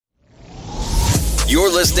You're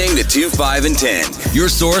listening to 2, 5, and 10, your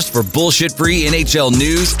source for bullshit-free NHL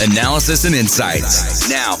news, analysis, and insights.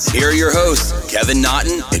 Now, here are your hosts, Kevin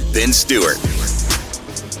Naughton and Ben Stewart.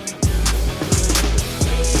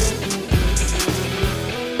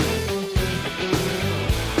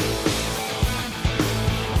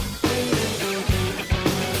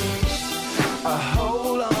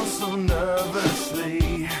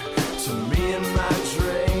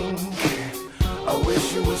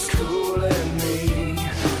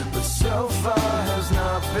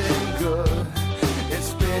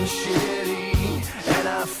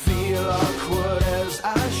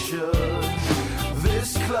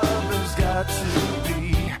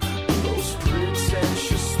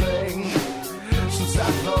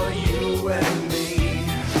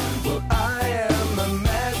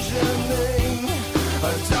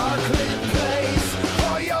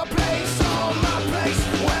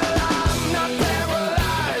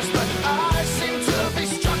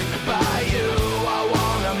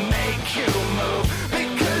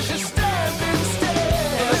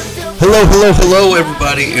 Hello,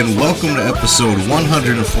 everybody, and welcome to episode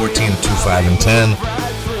 114 of 2, 5, and 10.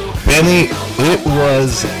 Benny, it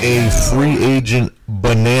was a free agent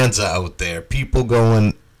bonanza out there. People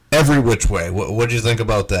going every which way. What do you think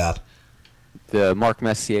about that? The Mark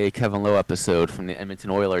Messier, Kevin Lowe episode from the Edmonton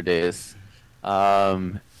Oilers days. Yeah,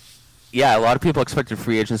 a lot of people expected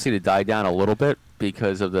free agency to die down a little bit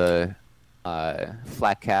because of the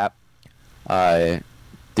flat cap. The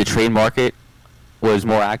trade market was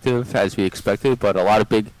more active as we expected, but a lot of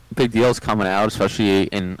big deals coming out, especially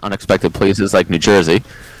in unexpected places like New Jersey.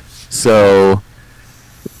 So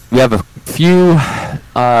we have a few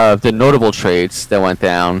of the notable trades that went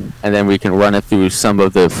down, and then we can run it through some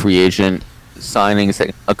of the free agent signings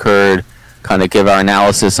that occurred, kind of give our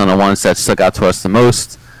analysis on the ones that stuck out to us the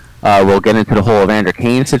most. We'll get into the whole Evander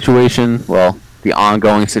Kane situation, the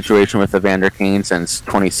ongoing situation with Evander Kane since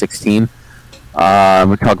 2016.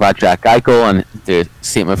 We'll talk about Jack Eichel and the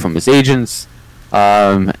statement from his agents,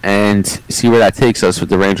 and see where that takes us with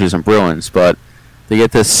the Rangers and Bruins. But to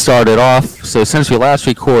get this started off, so since we last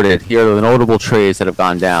recorded, here are the notable trades that have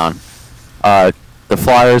gone down. The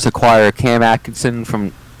Flyers acquire Cam Atkinson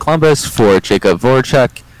from Columbus for Jacob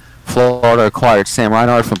Voracek. Florida acquired Sam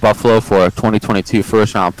Reinhart from Buffalo for a 2022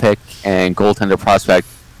 first-round pick and goaltender prospect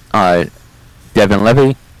Devin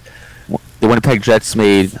Levy. The Winnipeg Jets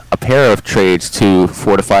made a pair of trades to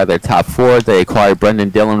fortify their top four. They acquired Brendan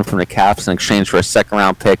Dillon from the Caps in exchange for a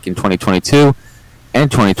second-round pick in 2022 and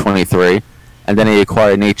 2023. And then they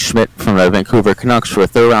acquired Nate Schmidt from the Vancouver Canucks for a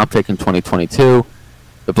third-round pick in 2022.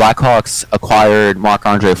 The Blackhawks acquired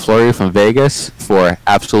Marc-Andre Fleury from Vegas for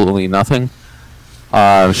absolutely nothing.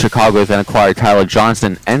 Chicago then acquired Tyler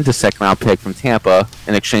Johnson and the second-round pick from Tampa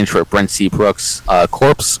in exchange for Brent C. Brooks'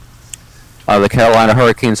 corpse. The Carolina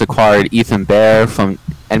Hurricanes acquired Ethan Bear from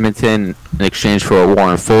Edmonton in exchange for a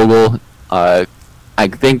Warren Fogle. I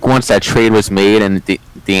think once that trade was made and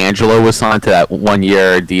D'Angelo was signed to that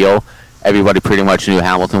one-year deal, everybody pretty much knew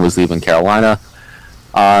Hamilton was leaving Carolina.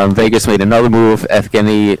 Vegas made another move,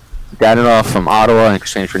 Evgeny Dadonov from Ottawa in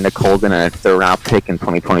exchange for Nick Holden and a third-round pick in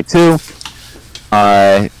 2022.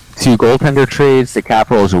 Two goaltender trades, the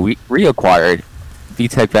Capitals reacquired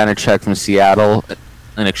Vitek Vanacek from Seattle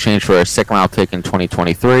in exchange for a second-round pick in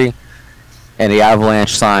 2023, and the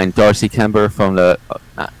Avalanche signed Darcy Kemper traded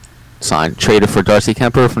for Darcy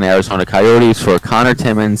Kemper from the Arizona Coyotes for Connor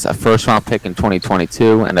Timmins, a first-round pick in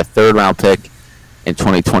 2022, and a third-round pick in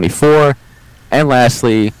 2024. And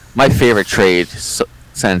lastly, my favorite trade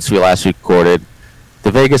since we last recorded,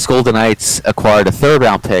 the Vegas Golden Knights acquired a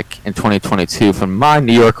third-round pick in 2022 from my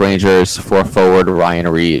New York Rangers for forward Ryan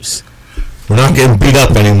Reeves. We're not getting beat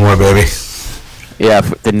up anymore, baby. Yeah,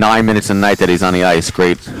 for the 9 minutes a night that he's on the ice,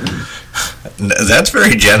 great. That's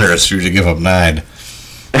very generous for you to give up 9.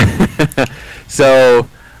 So,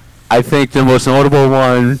 I think the most notable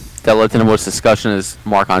one that led to the most discussion is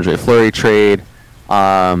Marc-Andre Fleury trade.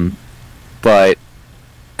 But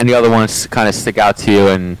any other ones kind of stick out to you,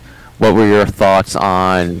 and what were your thoughts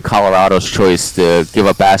on Colorado's choice to give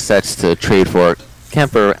up assets to trade for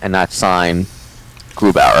Kemper and not sign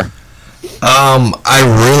Grubauer? I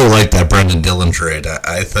really like that Brendan Dillon trade.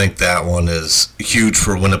 I think that one is huge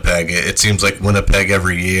for Winnipeg. It seems like Winnipeg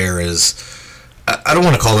every year is, I don't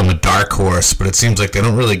want to call them a dark horse, but it seems like they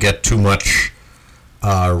don't really get too much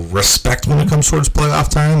respect when it comes towards playoff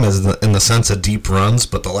time, in the sense of deep runs.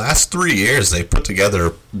 But the last 3 years, they put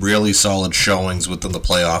together really solid showings within the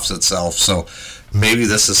playoffs itself. So maybe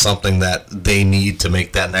this is something that they need to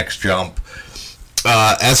make that next jump.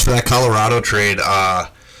 As for that Colorado trade,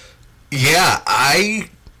 yeah, I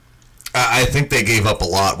I think they gave up a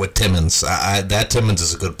lot with Timmins. That Timmins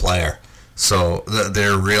is a good player. So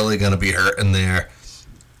they're really going to be hurting there.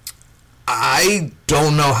 I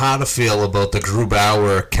don't know how to feel about the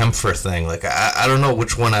Grubauer-Kempfer thing. Like, I don't know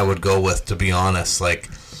which one I would go with, to be honest. Like,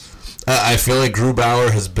 I feel like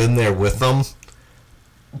Grubauer has been there with them.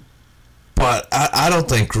 But I don't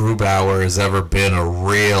think Grubauer has ever been a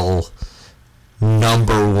real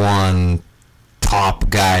number one top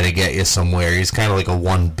guy to get you somewhere. He's kind of like a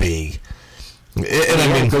 1B. And I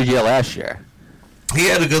mean, good year last year. He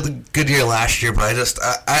had a good year last year, but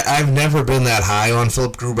I've never been that high on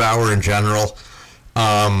Philip Grubauer in general.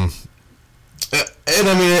 And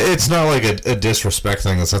I mean, it's not like a disrespect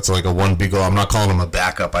thing. That's like a 1B goal. I'm not calling him a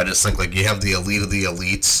backup. I just think like you have the elite of the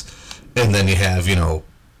elites, and then you have, you know,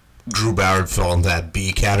 Grubauer fell in that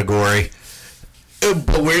B category.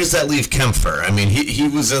 But where does that leave Kempfer? I mean, he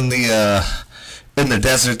was in the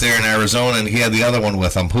desert there in Arizona, and he had the other one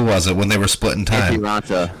with him. Who was it when they were splitting time?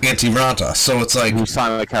 Antti Raanta. So it's like... Who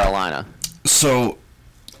signed with Carolina. So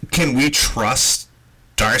can we trust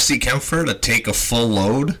Darcy Kempfer to take a full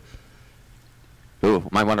load? Ooh,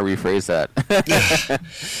 might want to rephrase that.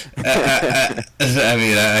 I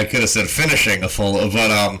mean, I could have said finishing a full load, but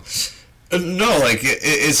no, like,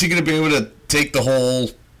 is he going to be able to take the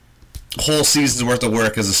whole season's worth of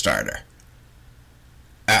work as a starter?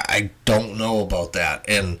 I don't know about that.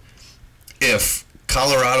 And if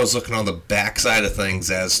Colorado's looking on the backside of things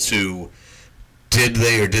as to did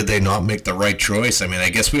they or did they not make the right choice, I mean, I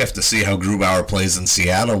guess we have to see how Grubauer plays in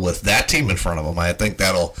Seattle with that team in front of him. I think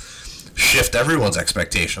that'll shift everyone's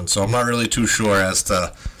expectations. So I'm not really too sure as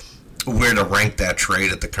to where to rank that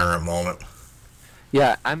trade at the current moment.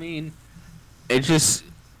 Yeah, I mean, it just...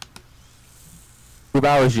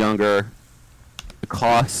 Grubauer's younger. The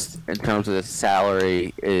cost in terms of the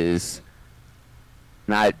salary is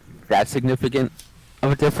not that significant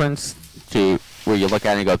of a difference to where you look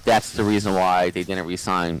at it and go, that's the reason why they didn't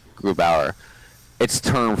re-sign Grubauer. It's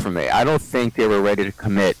term for me. I don't think they were ready to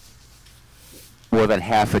commit more than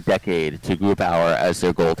half a decade to Grubauer as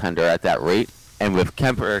their goaltender at that rate. And with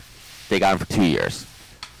Kemper, they got him for 2 years.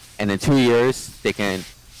 And in 2 years, they can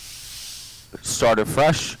start it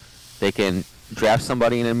fresh. They can draft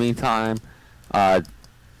somebody in the meantime.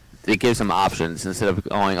 It gives them options instead of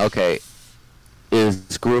going, okay, is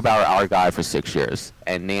Grubauer our guy for 6 years?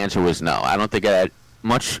 And the answer was no. I don't think it had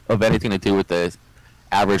much of anything to do with the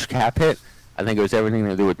average cap hit. I think it was everything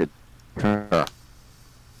to do with the term.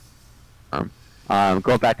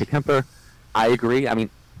 Going back to Kemper, I agree. I mean,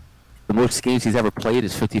 the most games he's ever played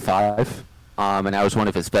is 55, and that was one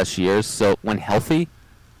of his best years. So when healthy,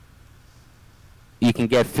 you can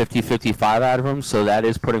get 50-55 out of him, so that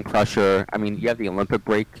is putting pressure. I mean, you have the Olympic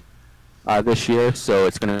break this year, so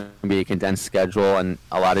it's going to be a condensed schedule, and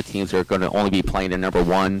a lot of teams are going to only be playing in number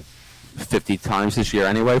one 50 times this year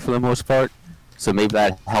anyway, for the most part. So maybe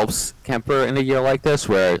that helps Kemper in a year like this,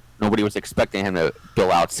 where nobody was expecting him to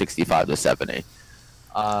bill out 65 to 70.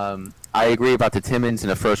 I agree about the Timmins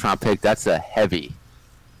and the first-round pick. That's a heavy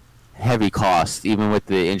cost, even with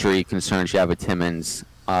the injury concerns you have with Timmins.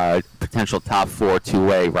 Potential top 4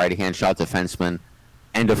 two-way right-hand shot defenseman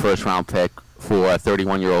and a first-round pick for a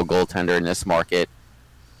 31-year-old goaltender in this market.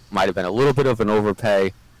 Might have been a little bit of an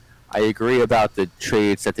overpay. I agree about the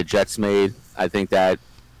trades that the Jets made. I think that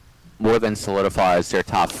more than solidifies their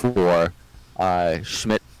top 4.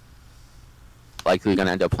 Schmidt likely going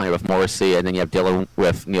to end up playing with Morrissey, and then you have Dillon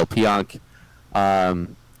with Neil Pionk.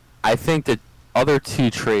 I think the other 2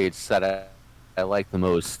 trades that I like the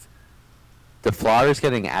most, the Flyers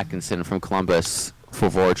getting Atkinson from Columbus for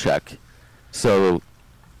Voracek. So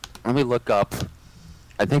let me look up.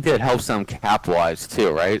 I think that helps them cap-wise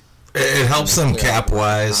too, right? It helps them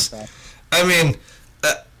cap-wise. I mean,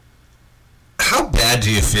 how bad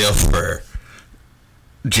do you feel for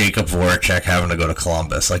Jacob Voracek having to go to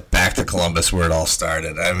Columbus? Like, back to Columbus where it all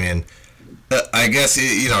started. I mean, I guess,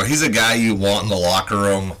 you know, he's a guy you want in the locker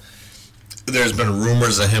room. There's been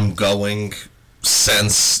rumors of him going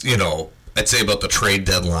since, you know, I'd say about the trade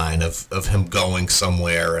deadline of him going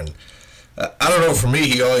somewhere. And I don't know, for me,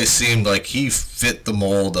 he always seemed like he fit the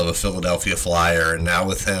mold of a Philadelphia Flyer. And now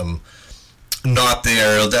with him not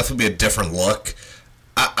there, it'll definitely be a different look.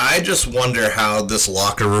 I just wonder how this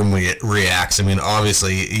locker room reacts. I mean,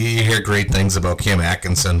 obviously, you hear great things about Cam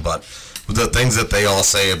Atkinson, but the things that they all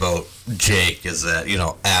say about Jake is that, you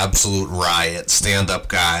know, absolute riot, stand-up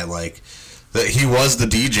guy, like, that he was the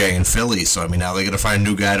DJ in Philly, so I mean now they got to find a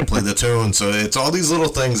new guy to play the tune. So it's all these little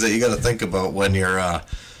things that you got to think about when you're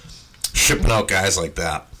shipping out guys like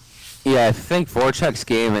that. Yeah, I think Voracek's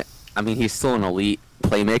game, I mean, he's still an elite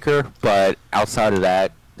playmaker, but outside of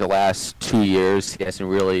that, the last 2 years, he hasn't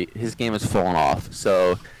really, his game has fallen off.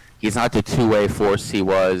 So he's not the two-way force he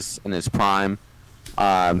was in his prime.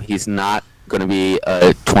 He's not going to be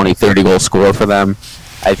a 20, 30 goal scorer for them.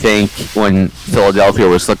 I think when Philadelphia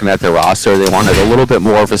was looking at their roster, they wanted a little bit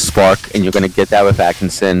more of a spark, and you're going to get that with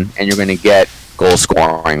Atkinson, and you're going to get goal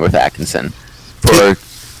scoring with Atkinson. For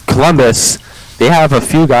Columbus, they have a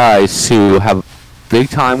few guys who have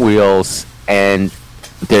big-time wheels, and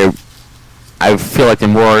I feel like they're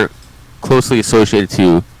more closely associated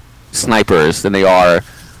to snipers than they are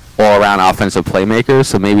all-around offensive playmakers.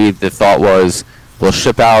 So maybe the thought was, we'll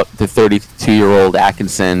ship out the 32-year-old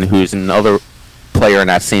Atkinson, who's another player in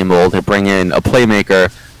that same mold, to bring in a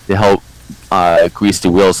playmaker to help grease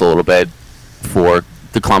the wheels a little bit for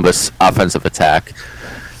the Columbus offensive attack.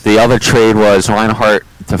 The other trade was Reinhart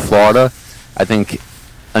to Florida. I think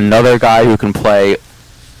another guy who can play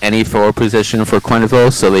any forward position for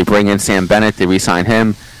Quenneville, so they bring in Sam Bennett, they re-sign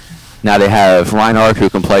him. Now they have Reinhart, who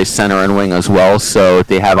can play center and wing as well, so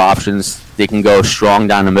they have options. They can go strong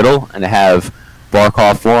down the middle, and they have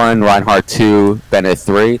Barkov 1, Reinhart 2, Bennett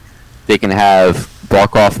 3. They can have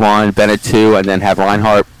Barkov 1, Bennett 2, and then have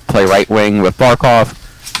Reinhart play right wing with Barkov.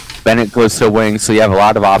 Bennett goes to wing, so you have a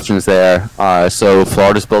lot of options there. So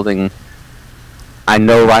Florida's building. I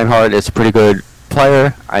know Reinhart is a pretty good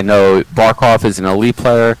player. I know Barkov is an elite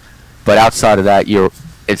player, but outside of that,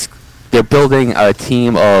 they're building a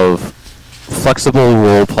team of flexible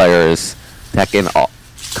role players that can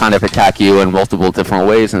kind of attack you in multiple different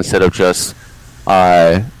ways instead of just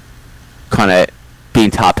kind of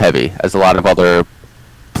being top heavy, as a lot of other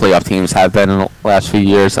playoff teams have been in the last few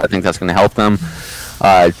years. I think that's going to help them.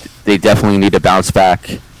 They definitely need to bounce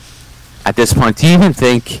back. At this point, do you even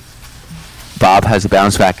think Bob has a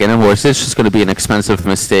bounce back in him, or is this just going to be an expensive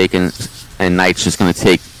mistake and Knight's just going to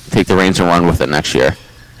take the reins and run with it next year?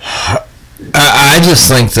 I just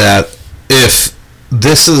think that if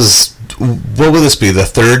this is, what would this be, the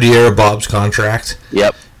third year of Bob's contract?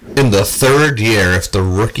 Yep. In the third year, if the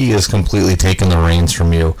rookie is completely taking the reins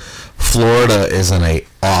from you, Florida is in a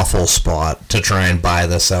awful spot to try and buy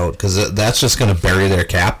this out, because that's just going to bury their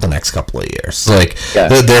cap the next couple of years. Like,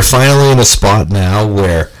 they're finally in a spot now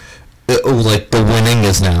where, like, the winning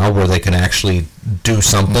is now where they can actually do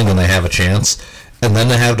something and they have a chance, and then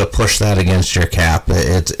to have to push that against your cap,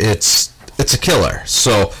 it's a killer.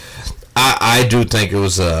 So I do think it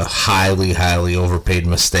was a highly, highly overpaid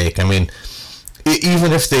mistake. I mean,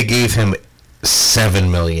 even if they gave him $7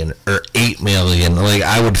 million or $8 million, like,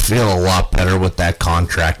 I would feel a lot better with that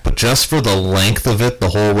contract. But just for the length of it, the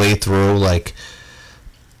whole way through, like,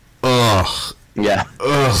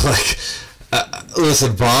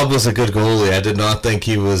 listen, Bob was a good goalie. I did not think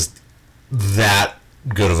he was that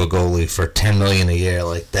good of a goalie for $10 million a year.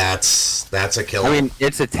 Like, that's a killer. I mean,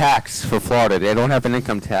 it's a tax for Florida. They don't have an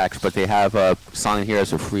income tax, but they have a sign here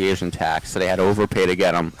as a free agent tax, so they had to overpay to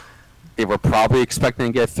get him. They were probably expecting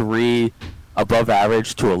to get 3 above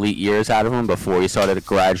average to elite years out of him before he started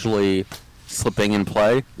gradually slipping in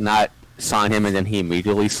play. Not sign him and then he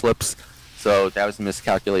immediately slips. So that was a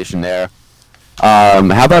miscalculation there.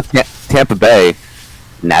 How about Tampa Bay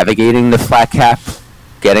navigating the flat cap,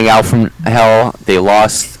 getting out from hell?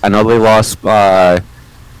 I know they lost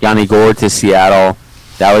Yanni Gourde to Seattle.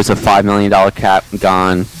 That was a $5 million cap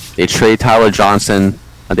gone. They trade Tyler Johnson.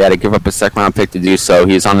 They had to give up a second-round pick to do so.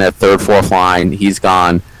 He's on that third, fourth line. He's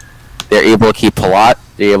gone. They're able to keep Palat.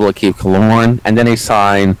 They're able to keep Killorn. And then they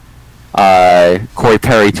sign Corey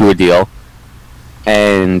Perry to a deal.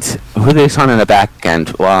 And who did they sign in the back end?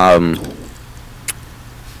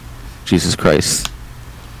 Jesus Christ.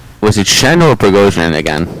 Was it Shen or Bogosian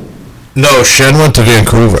again? No, Shen went to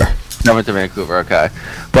Vancouver. No, went to Vancouver, okay.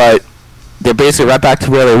 But they're basically right back to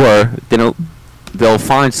where they were. They'll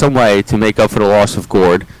find some way to make up for the loss of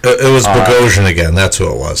Gourde. It was Bogosian again. That's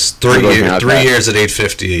who it was. 3 years at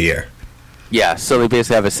 $850 a year. Yeah, so they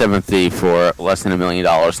basically have a 7th fee for less than $1 million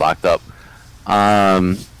locked up.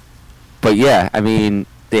 But yeah, I mean,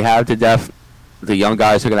 they have the young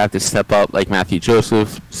guys are going to have to step up, like Matthew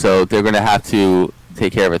Joseph, so they're going to have to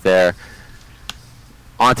take care of it there.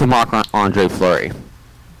 On to Marc-Andre Fleury.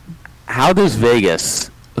 How does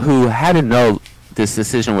Vegas, who had to know this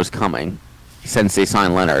decision was coming since they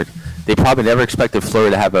signed Leonard, they probably never expected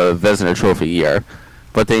Fleury to have a Vezina Trophy year,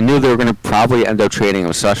 but they knew they were going to probably end up trading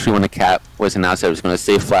him, especially when the cap was announced that it was going to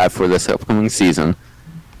stay flat for this upcoming season,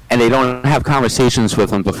 and they don't have conversations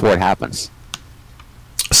with him before it happens.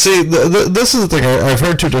 See, this is the thing. I've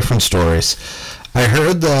heard two different stories. I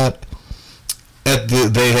heard that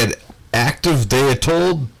they had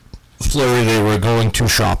told Fleury they were going to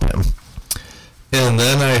shop him, and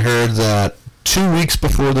then I heard that 2 weeks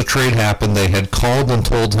before the trade happened, they had called and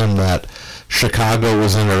told him that Chicago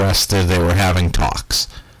was interested. They were having talks.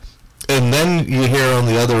 And then you hear on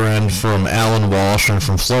the other end from Alan Walsh and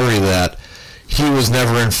from Fleury that he was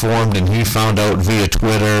never informed and he found out via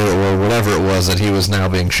Twitter or whatever it was that he was now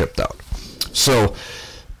being shipped out. So,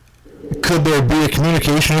 could there be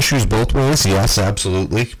communication issues both ways? Yes,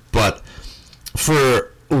 absolutely. But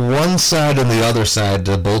for one side and the other side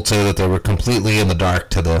to both say that they were completely in the dark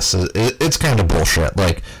to this, it's kind of bullshit.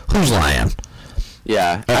 Like, who's lying?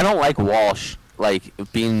 Yeah, I don't like Walsh, like,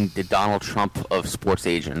 being the Donald Trump of sports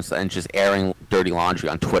agents and just airing dirty laundry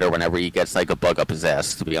on Twitter whenever he gets, like, a bug up his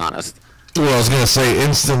ass, to be honest. Well, I was going to say,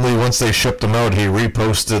 instantly, once they shipped him out, he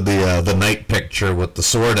reposted the night picture with the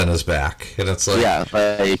sword in his back. And it's like... Yeah,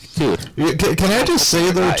 like, dude. Can I just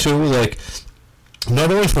say, though, too, like,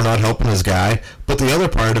 not only for not helping his guy, but the other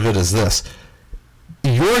part of it is this.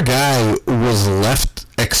 Your guy was left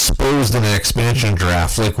exposed in an expansion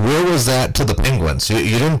draft. Like, where was that to the Penguins?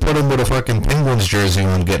 You didn't put him with a fucking Penguins jersey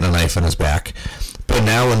on getting a knife in his back. But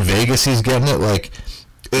now in Vegas he's getting it, like...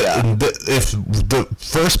 Yeah. If the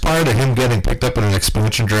first part of him getting picked up in an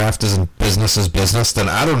expansion draft isn't business is business, then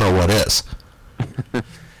I don't know what is.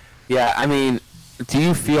 Yeah, I mean, do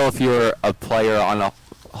you feel if you're a player on the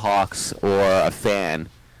Hawks or a fan,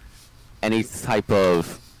 any type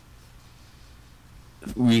of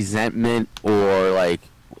resentment or like,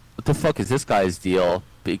 what the fuck is this guy's deal?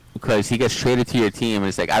 Because he gets traded to your team and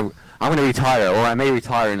it's like, I'm going to retire, or I may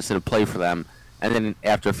retire instead of play for them. And then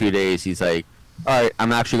after a few days, he's like, all right,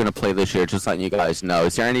 I'm actually going to play this year, just letting you guys know.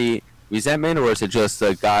 Is there any resentment, or is it just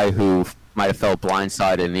a guy who might have felt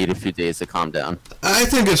blindsided and needed a few days to calm down? I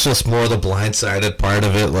think it's just more the blindsided part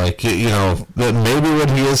of it. Like, you know, that maybe what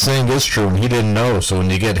he is saying is true, and he didn't know. So when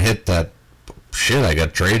you get hit that, shit, I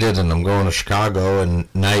got traded, and I'm going to Chicago, and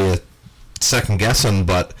now you're second-guessing.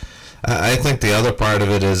 But I think the other part of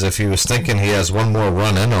it is if he was thinking he has one more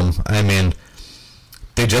run in him, I mean,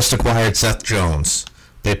 they just acquired Seth Jones.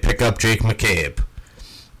 They pick up Jake McCabe.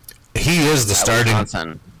 He is the starting...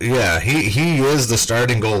 Wisconsin. Yeah, he is the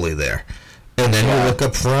starting goalie there. And then you look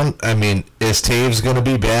up front, I mean, is Taves going to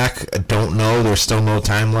be back? I don't know. There's still no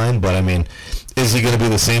timeline. But, I mean, is he going to be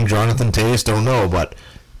the same Jonathan Taves? Don't know. But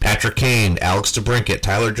Patrick Kane, Alex DeBrincat,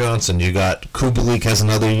 Tyler Johnson, you got Kubalik has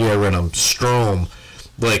another year in him, Strome.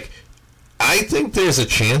 Like, I think there's a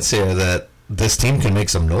chance here that this team can make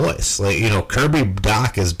some noise. Like, you know, Kirby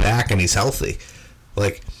Dach is back and he's healthy.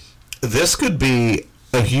 Like, this could be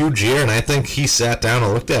a huge year, and I think he sat down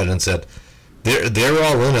and looked at it and said, they're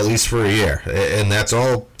all in at least for a year, and that's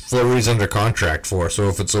all Fleury's under contract for. So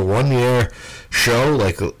if it's a one-year show,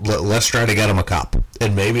 like, let's try to get him a cup.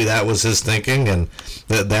 And maybe that was his thinking, and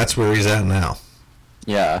that's where he's at now.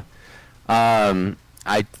 Yeah.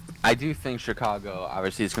 I do think Chicago,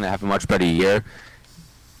 obviously, is going to have a much better year.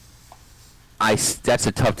 That's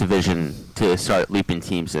a tough division to start leaping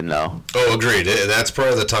teams in, though. Oh, agreed. That's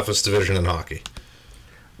probably the toughest division in hockey.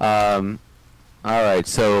 All right,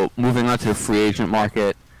 so moving on to the free agent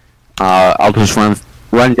market, I'll just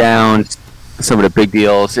run down some of the big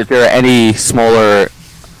deals. If there are any smaller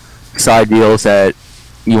side deals that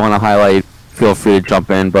you want to highlight, feel free to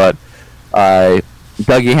jump in. But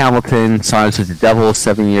Dougie Hamilton signs with the Devils,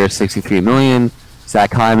 7 years, $63 million.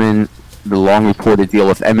 Zach Hyman, the long-reported deal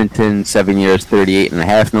with Edmonton, 7 years,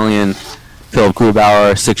 $38.5 million. Philip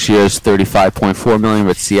Grubauer, 6 years, $35.4 million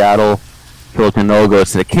with Seattle. Philip Cano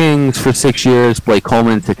goes to the Kings for 6 years. Blake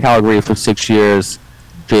Coleman to Calgary for 6 years.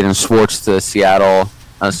 Jaden Schwartz to Seattle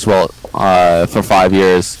as well for 5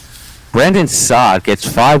 years. Brandon Saad gets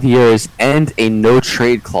 5 years and a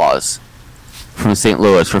no-trade clause from St.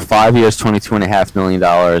 Louis for 5 years, $22.5 million.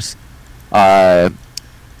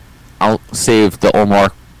 I'll save the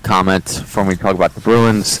Omar comment for when we talk about the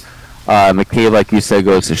Bruins. McCabe, like you said,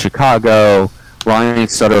 goes to Chicago. Ryan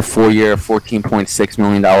Sutter, 4-year, $14.6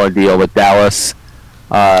 million deal with Dallas.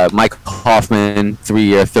 Mike Hoffman,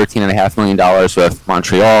 3-year, $13.5 million with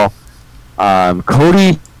Montreal.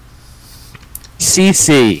 Cody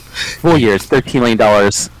CC, 4 years, $13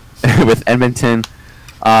 million with Edmonton.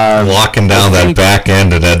 Locking down that back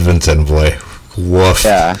end at Edmonton, boy. Woof.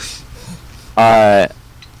 Yeah.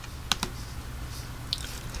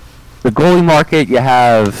 The goalie market, you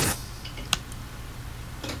have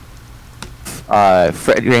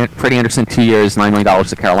Freddie Anderson, 2 years, $9 million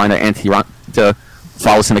to Carolina, and to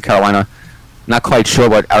follows him to Carolina. Not quite sure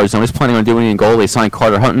what Arizona's planning on doing in goal. They signed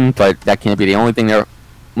Carter Hutton, but that can't be the only thing they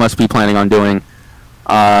must be planning on doing.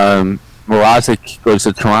 Mrazek goes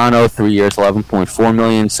to Toronto, 3 years, $11.4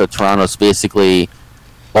 million. So Toronto's basically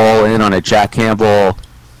all in on a Jack Campbell,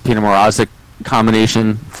 Peter Mrazek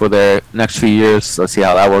combination for their next few years. Let's see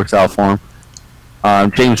how that works out for him.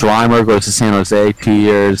 James Reimer goes to San Jose, 2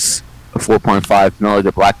 years, $4.5 million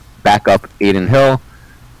to back up Aiden Hill.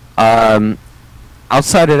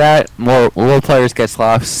 Outside of that, more players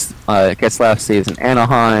Getzlaf stays in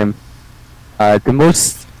Anaheim. That's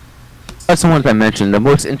the ones I mentioned. The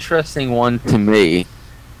most interesting one to me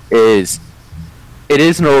is it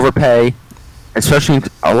is an overpay, especially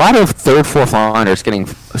a lot of third, fourth liners getting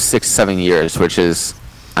 6-7 years, which is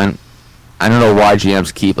I don't know why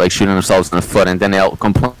GMs keep shooting themselves in the foot, and then they'll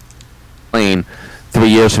complain 3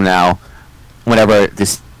 years from now whenever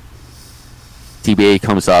this TBA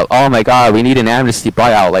comes up. Oh my God, we need an amnesty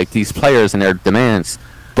buyout, these players and their demands.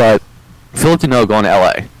 But Phil Deneau going to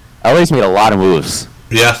LA. LA's made a lot of moves.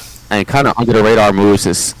 Yeah. And kind of under the radar moves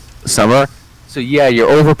this summer. So yeah, you're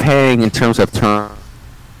overpaying in terms of term.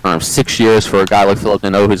 6 years for a guy like Phil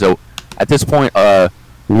Deneau, who's at this point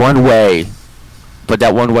one way, but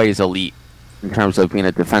that one way is elite in terms of being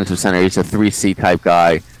a defensive center. He's a 3C type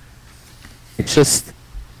guy. It's just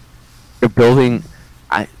they're building.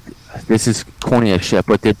 This is corny as shit,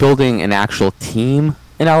 but they're building an actual team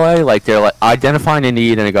in LA. They're identifying a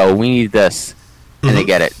need and they go, "We need this," and they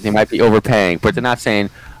get it. They might be overpaying, but they're not saying,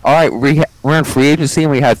 "All right, we're in free agency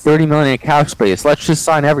and we have $30 million in cap space. Let's just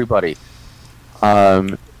sign everybody.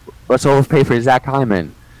 Let's overpay for Zach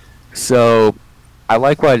Hyman." So I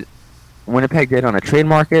like what Winnipeg did on a trade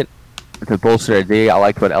market to bolster their D. I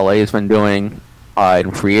like what LA has been doing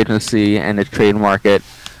in free agency and the trade market.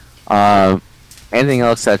 Anything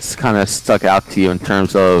else that's kind of stuck out to you in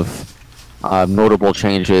terms of notable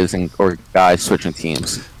changes or guys switching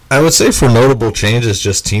teams? I would say for notable changes,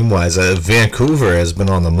 just team-wise, Vancouver has been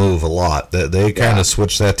on the move a lot. They kind of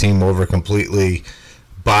switched that team over completely,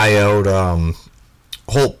 buy out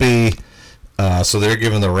Holtby, so they're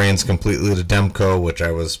giving the reins completely to Demko, which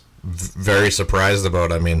I was very surprised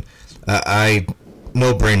about. I mean, I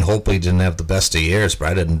know Brain Holtby didn't have the best of years, but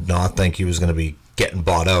I did not think he was going to be getting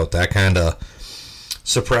bought out. That kind of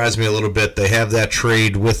surprised me a little bit. They have that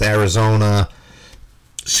trade with Arizona.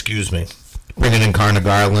 Excuse me. Bringing in Connor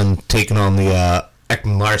Garland, taking on the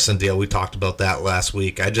Ekman-Larsson deal. We talked about that last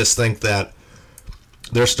week. I just think that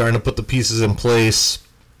they're starting to put the pieces in place.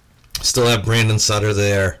 Still have Brandon Sutter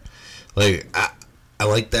there. I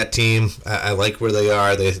like that team. I like where they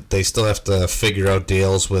are. They still have to figure out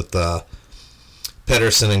deals with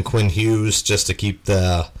Pedersen and Quinn Hughes just to keep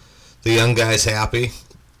the young guys happy.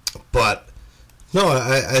 But no,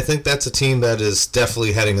 I think that's a team that is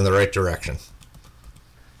definitely heading in the right direction.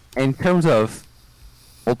 In terms of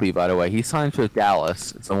Holtby, by the way, he signs with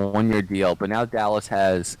Dallas. It's a 1-year deal, but now Dallas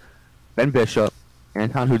has Ben Bishop,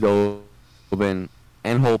 Anton Khudobin,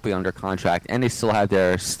 and Holtby under contract, and they still have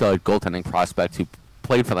their stud goaltending prospect who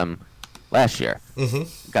played for them last year.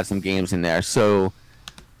 Mm-hmm. Got some games in there, so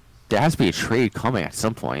there has to be a trade coming at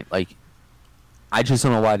some point. I just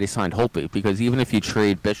don't know why they signed Holtby, because even if you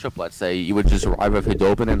trade Bishop, let's say, you would just arrive with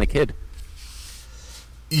Khudobin and the kid.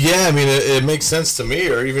 Yeah, I mean, it makes sense to me,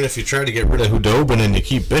 or even if you try to get rid of Khudobin and you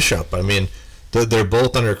keep Bishop. I mean, they're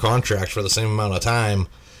both under contract for the same amount of time.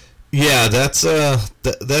 Yeah, that's a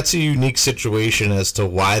unique situation as to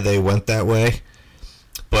why they went that way.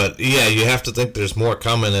 But, yeah, you have to think there's more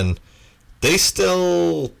coming, and they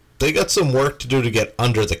got some work to do to get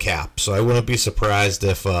under the cap. So I wouldn't be surprised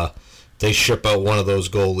if they ship out one of those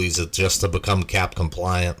goalies just to become cap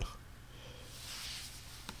compliant.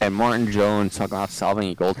 And Martin Jones, talking about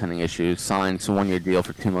solving goaltending issues, signs a 1-year deal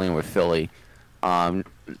for $2 million with Philly.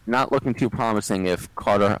 Not looking too promising if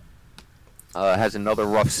Carter has another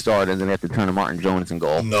rough start and then they have to turn to Martin Jones in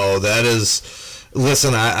goal. No, that is...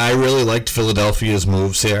 Listen, I really liked Philadelphia's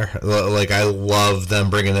moves here. I love them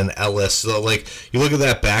bringing in Ellis. So, you look at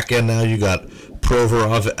that back end now, you got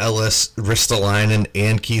Provorov, Ellis, Ristolainen,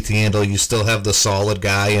 and Keith Yandel. You still have the solid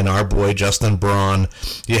guy in our boy Justin Braun.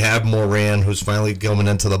 You have Moran, who's finally coming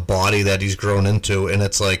into the body that he's grown into, and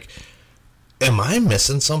it's am I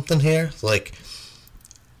missing something here?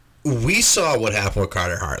 We saw what happened with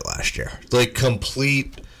Carter Hart last year.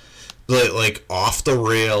 Complete... off the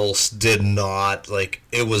rails, did not,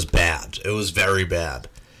 it was bad. It was very bad.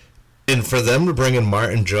 And for them to bring in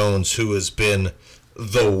Martin Jones, who has been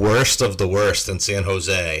the worst of the worst in San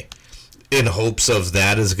Jose, in hopes of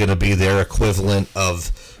that is going to be their equivalent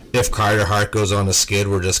of if Carter Hart goes on a skid,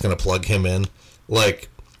 we're just going to plug him in.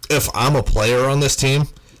 If I'm a player on this team,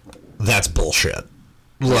 that's bullshit.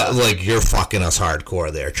 You're fucking us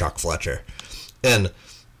hardcore there, Chuck Fletcher. And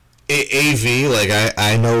AV,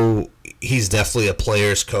 I know he's definitely a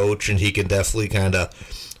player's coach, and he can definitely kind of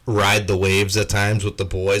ride the waves at times with the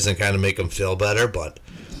boys and kind of make them feel better, but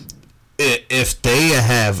if they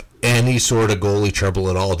have any sort of goalie trouble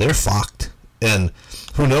at all, they're fucked. And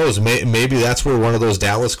Who knows? Maybe that's where one of those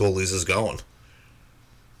Dallas goalies is going.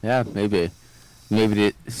 Yeah, maybe.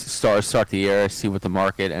 Maybe to start the year, see what the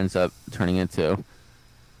market ends up turning into.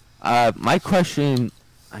 My question,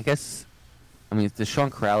 I guess, the Sean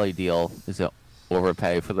Crowley deal is an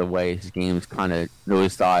overpay for the way his game's kind of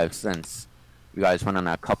nosedived since you guys went on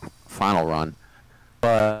that cup final run.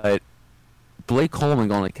 But Blake Coleman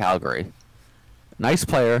going to Calgary, nice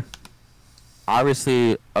player,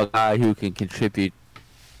 obviously a guy who can contribute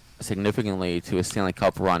significantly to a Stanley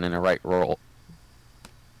Cup run in the right role.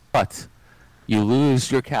 But you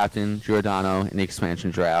lose your captain, Giordano, in the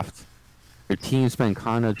expansion draft. Your team's been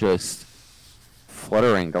kind of just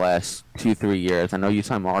fluttering the last 2-3 years. I know you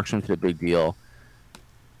signed Markstrom to the big deal.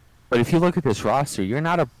 But if you look at this roster, you're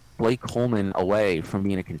not a Blake Coleman away from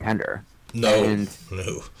being a contender. No.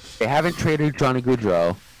 They haven't traded Johnny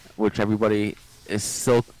Gaudreau, which everybody is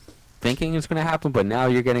still thinking is going to happen, but now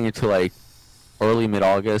you're getting into like early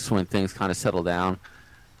mid-August when things kind of settle down.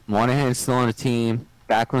 Monahan's still on the team.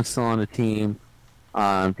 Backlund's still on the team.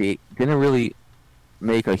 They didn't really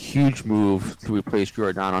make a huge move to replace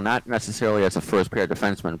Giordano, not necessarily as a first-pair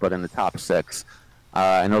defenseman, but in the top six.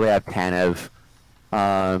 I know they have Tanev,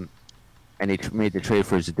 and they made the trade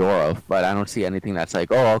for Zadorov, but I don't see anything that's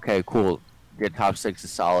like, oh, okay, cool. Their top six is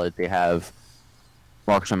solid. They have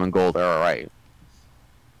Markstrom and Gold. They're all right.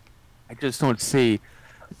 I just don't see.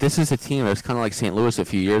 This is a team that's kind of like St. Louis a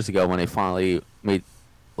few years ago when they finally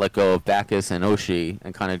let go of Backes and Oshie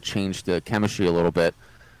and kind of changed the chemistry a little bit.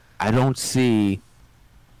 I don't see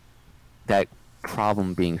that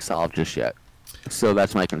problem being solved just yet. So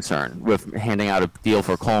that's my concern with handing out a deal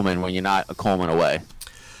for Coleman when you're not a Coleman away.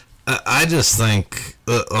 I just think,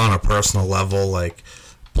 on a personal level, like,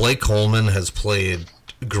 Blake Coleman has played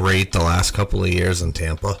great the last couple of years in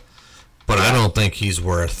Tampa, but I don't think he's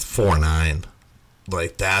worth $4.9.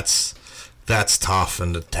 Like, that's tough.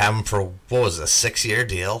 And to have him for, what was it, a 6-year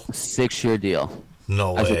deal? 6-year deal.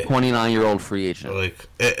 No way. As a 29-year-old free agent.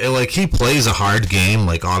 Like he plays a hard game.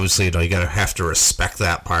 Like, obviously, you have to respect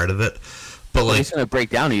that part of it. But like, he's going to break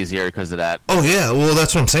down easier because of that. Oh, yeah. Well,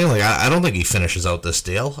 that's what I'm saying. Like, I don't think he finishes out this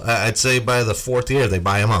deal. I'd say by the 4th year, they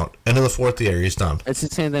buy him out. End of the 4th year, he's done. It's the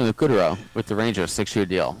same thing with Goodrow, with the Rangers, 6-year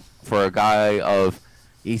deal. For a guy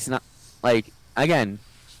he's not, like, again,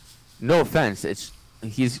 no offense,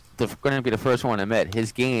 he's going to be the first one to admit,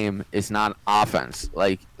 his game is not offense.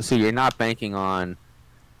 Like, so you're not banking on,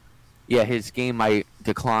 yeah, his game might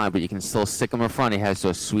decline, but you can still stick him in front. He has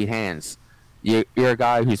those sweet hands. You're a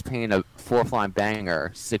guy who's paying a fourth-line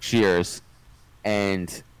banger 6 years,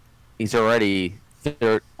 and he's already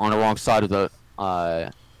on the wrong side of the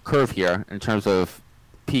curve here in terms of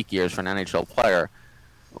peak years for an NHL player.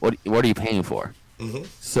 What are you paying for? Mm-hmm.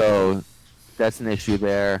 So that's an issue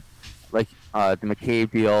there. Like the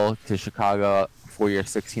McCabe deal to Chicago, 4 years,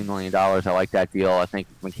 $16 million. I like that deal. I think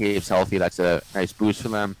McCabe's healthy. That's a nice boost for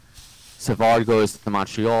them. Savard goes to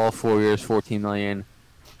Montreal, 4 years, $14 million.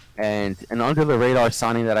 And an under-the-radar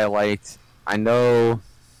signing that I liked, I know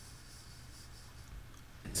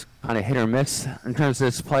it's kind of hit or miss in terms of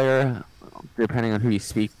this player, depending on who you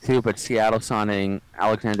speak to, but Seattle signing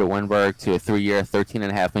Alexander Wenberg to a 3-year,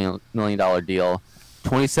 $13.5 million deal.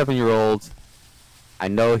 27-year-old. I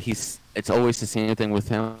know it's always the same thing with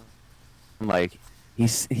him. Like, he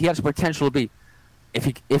has potential to be,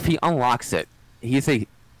 if he unlocks it, he's a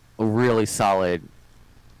really solid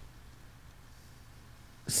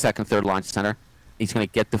second, third line center. He's going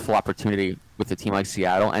to get the full opportunity with a team like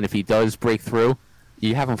Seattle, and if he does break through,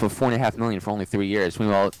 you have him for $4.5 million for only 3 years.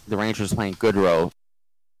 Meanwhile, the Rangers playing Goodrow.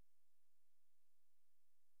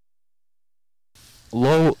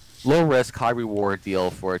 Low risk, high reward deal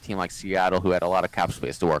for a team like Seattle, who had a lot of cap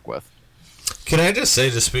space to work with. Can I just say,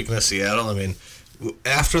 just speaking of Seattle, I mean,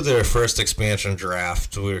 after their first expansion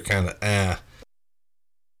draft, we were kind of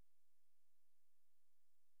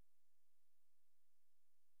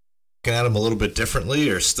looking at them a little bit differently,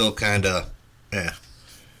 or still kind of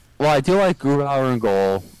Well, I do like Grubauer in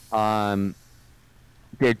goal.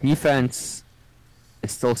 Their defense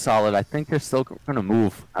is still solid. I think they're still going to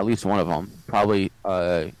move at least one of them. Probably.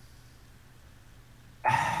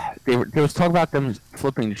 There was talk about them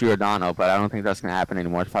flipping Giordano, but I don't think that's going to happen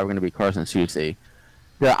anymore. It's probably going to be Carson Soucy.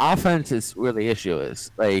 The offense is where the issue is.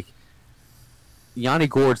 Like, Yanni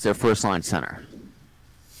Gourde's their first-line center.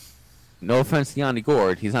 No offense to Yanni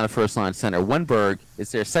Gourde, he's not a first-line center. Wenberg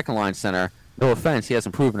is their second-line center. No offense, he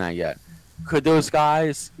hasn't proven that yet. Could those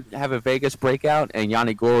guys have a Vegas breakout and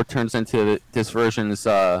Yanni Gourde turns into this version's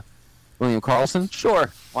William Karlsson?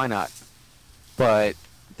 Sure, why not? But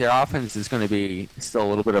their offense is going to be still a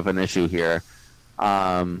little bit of an issue here.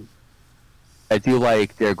 I do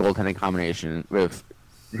like their goaltending combination with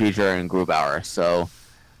V'Ger and Grubauer. So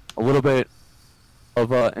a little bit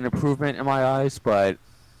of an improvement in my eyes, but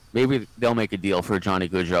maybe they'll make a deal for Johnny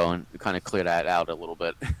Gaudreau and kind of clear that out a little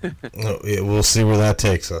bit. We'll see where that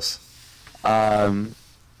takes us.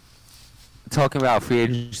 Talking about free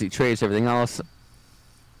agency trades, everything else,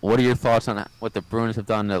 what are your thoughts on what the Bruins have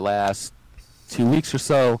done the last 2 weeks or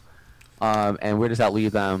so, and where does that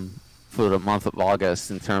leave them for the month of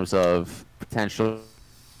August in terms of potential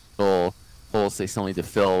holes they still need to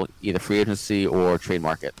fill, either free agency or trade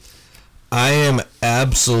market? I am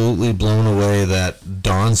absolutely blown away that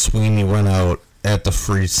Don Sweeney went out at the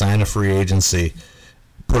sign of free agency,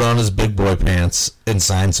 put on his big boy pants, and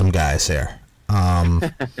signed some guys here.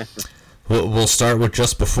 We'll start with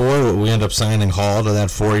just before we end up signing Hall to that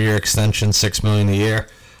 4-year extension, $6 million a year.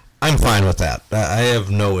 I'm fine with that. I have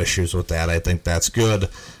no issues with that. I think that's good.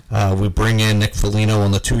 We bring in Nick Foligno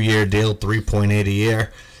on the 2-year deal, $3.8 a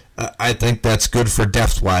year. I think that's good for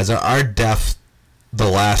depth-wise. Our depth the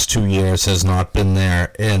last 2 years has not been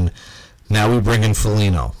there, and now we bring in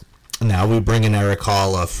Foligno. Now we bring in Eric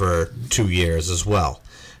Haula for 2 years as well.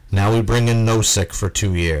 Now we bring in Nosek for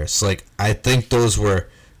 2 years. I think those were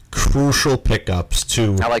crucial pickups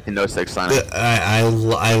to. I like the Nosek signing. I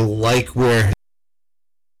like where.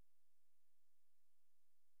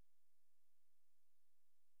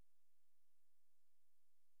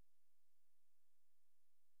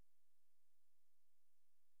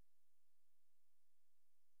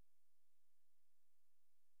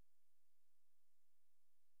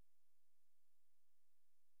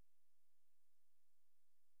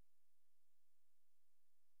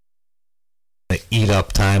 Eat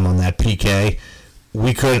up time on that PK.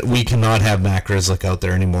 We cannot have Matt Grzelcyk out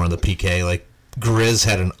there anymore on the PK. Grizz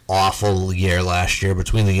had an awful year last year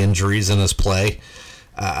between the injuries and his play.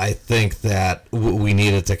 I think that we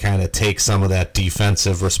needed to kind of take some of that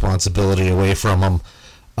defensive responsibility away from him.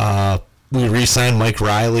 We re-signed Mike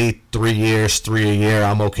Riley, 3 years, $3 a year.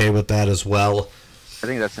 I'm okay with that as well. I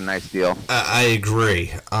think that's a nice deal. I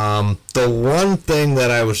agree. The one thing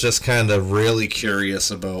that I was just kind of really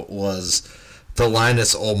curious about was the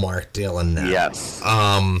Linus Ullmark deal in now. Yes.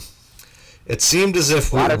 It seemed as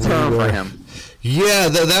if a lot of term for him. Yeah,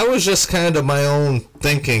 that was just kind of my own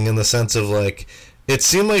thinking in the sense of it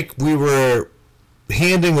seemed like we were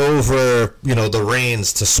handing over, the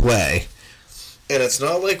reins to Sway. And it's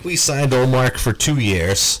not like we signed Ullmark for 2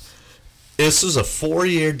 years. This was a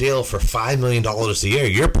 4-year deal for $5 million a year.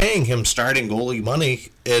 You're paying him starting goalie money,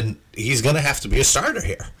 and he's going to have to be a starter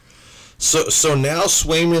here. So now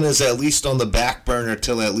Swayman is at least on the back burner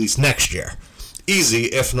till at least next year. Easy,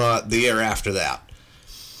 if not the year after that.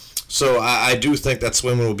 So I do think that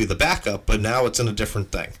Swayman will be the backup, but now it's in a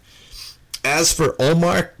different thing. As for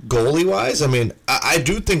Ullmark, goalie-wise, I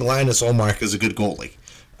do think Linus Ullmark is a good goalie.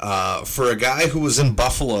 For a guy who was in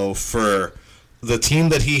Buffalo for the team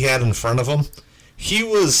that he had in front of him, he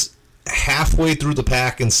was halfway through the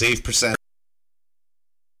pack in save percentage.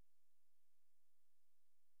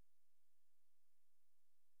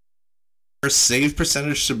 Save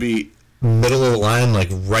percentage should be middle of the line,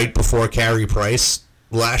 right before Carey Price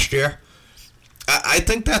last year. I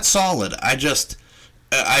think that's solid. I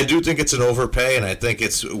do think it's an overpay, and I think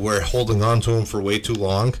we're holding on to him for way too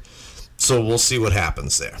long. So we'll see what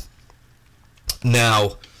happens there.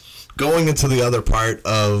 Now, going into the other part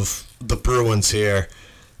of the Bruins here,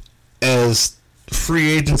 as free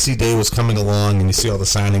agency day was coming along and you see all the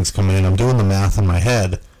signings coming in, I'm doing the math in my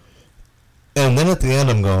head, and then at the end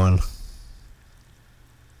I'm going,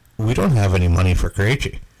 we don't have any money for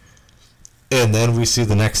Krejci. And then we see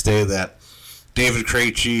the next day that David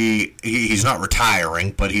Krejci, he's not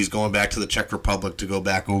retiring, but he's going back to the Czech Republic to go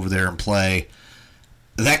back over there and play.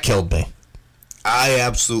 That killed me. I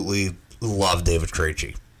absolutely love David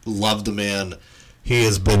Krejci. Love the man. He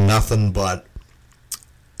has been nothing but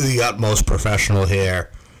the utmost professional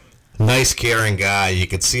here. Nice, caring guy. You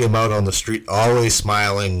could see him out on the street, always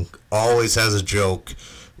smiling, always has a joke.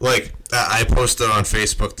 I posted on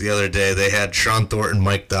Facebook the other day, they had Sean Thornton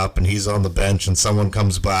mic'd up, and he's on the bench, and someone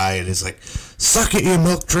comes by, and he's like, "Suck it, you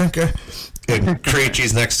milk drinker." And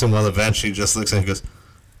Krejci's next to him on the bench, he just looks at him and goes,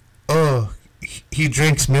 "Oh, he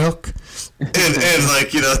drinks milk?" And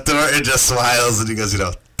Thornton just smiles, and he goes,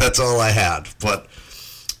 "That's all I had." But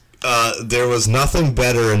there was nothing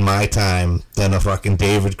better in my time than a fucking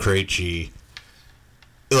David Krejci,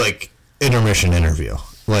 intermission interview.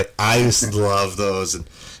 I used to love those, and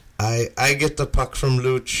I get the puck from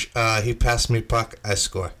Luch. He passed me puck. I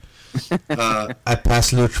score. I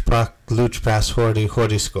pass Luch puck. Luch pass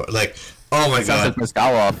Hordy score. Oh my god.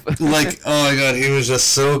 Oh my god, he was just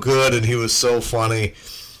so good, and he was so funny.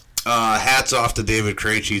 Hats off to David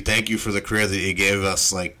Krejci. Thank you for the career that he gave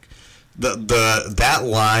us. Like that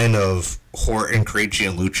line of Horton, Krejci,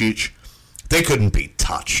 and Lucic, they couldn't be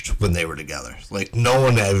touched when they were together. Like no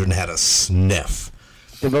one even had a sniff.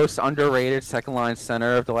 The most underrated second line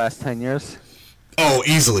center of the last 10 years? Oh,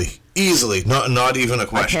 easily. Not even a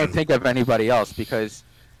question. I can't think of anybody else because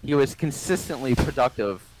he was consistently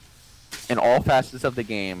productive in all facets of the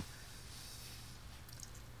game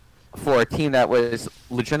for a team that was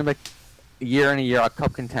legitimate year in and year out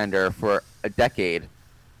cup contender for a decade,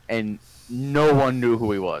 and no one knew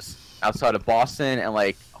who he was outside of Boston and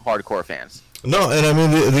like hardcore fans. No, and I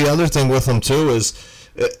mean the other thing with him too is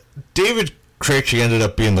David Krejci ended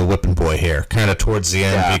up being the whipping boy here, kind of towards the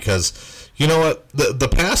end, because you know what, the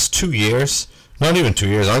past 2 years, not even 2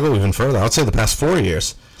 years, I'll go even further. I'd say the past 4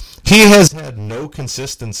 years, he has had no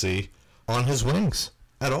consistency on his wings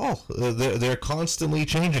at all. They're constantly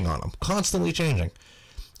changing on him, constantly changing.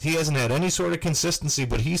 He hasn't had any sort of consistency,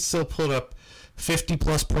 but he's still put up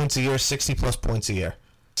 50-plus points a year, 60-plus points a year.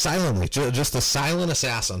 Silently, just a silent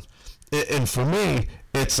assassin. And for me,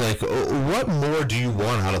 it's like, what more do you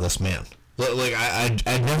want out of this man? Like, I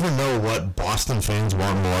never know what Boston fans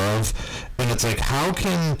want more of. And it's like, how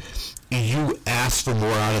can you ask for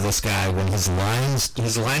more out of this guy when his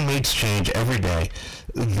line mates change every day?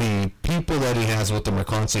 The people that he has with them are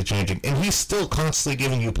constantly changing, and he's still constantly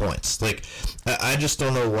giving you points. Like, I just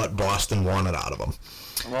don't know what Boston wanted out of him.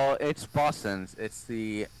 Well, it's Boston's. It's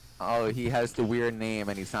the, he has the weird name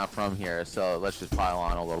and he's not from here, so let's just pile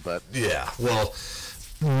on a little bit. Yeah, well,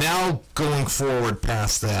 now going forward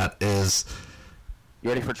past that is... You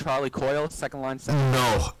ready for Charlie Coyle, second line center?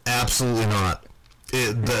 No, absolutely not.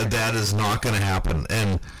 That is not going to happen.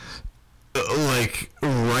 And, like,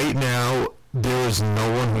 right now, there is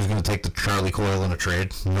no one who's going to take the Charlie Coyle in a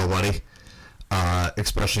trade. Nobody.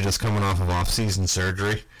 Especially just coming off of off-season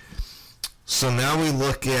surgery. So now we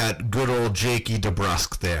look at good old Jakey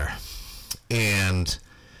DeBrusk there. And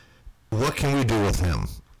what can we do with him?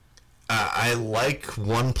 I like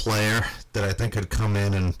one player that I think could come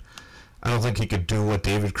in, and I don't think he could do what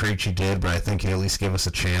David Krejci did, but I think he'd at least give us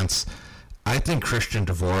a chance. I think Christian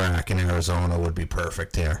Dvorak in Arizona would be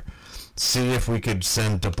perfect here. See if we could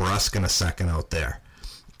send DeBrusk in a second out there.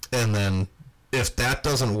 And then if that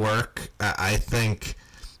doesn't work, I think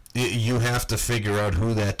you have to figure out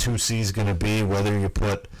who that 2C is going to be, whether you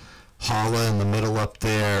put Holla in the middle up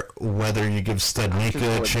there, whether you give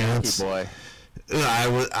Studnicka a chance. Boy.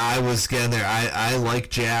 I was getting there. I like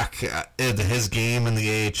Jack. His game in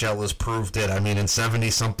the AHL has proved it. I mean, in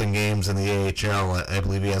 70-something games in the AHL, I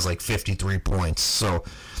believe he has like 53 points. So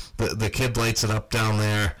the kid lights it up down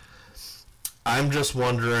there. I'm just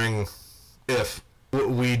wondering if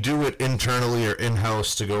we do it internally or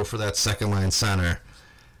in-house to go for that second-line center.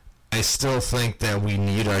 I still think that we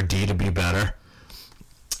need our D to be better.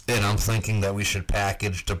 And I'm thinking that we should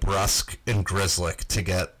package DeBrusk and Grzelcyk to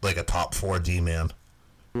get like a top 4 D-man.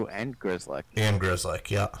 Ooh, and Grzelcyk. And Grzelcyk,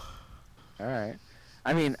 yeah. All right.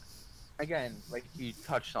 I mean, again, like you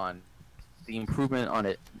touched on, the improvement on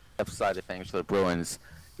it left side of things for the Bruins.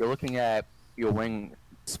 You're looking at your wing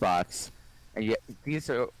spots, and yet these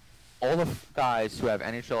are all the guys who have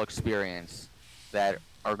NHL experience that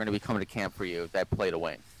are going to be coming to camp for you that play the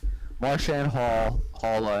wing. Marchand, Hall,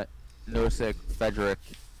 Holla, Nosek, Federic,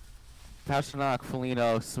 Pasternak,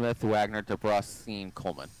 Foligno, Smith, Wagner, DeBrusk, Steen,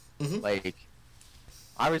 Coleman. Mm-hmm. Like,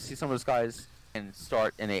 obviously some of those guys can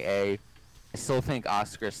start in AA. I still think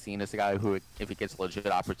Oscar Steen is a guy who, if he gets a legit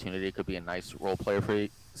opportunity, could be a nice role player for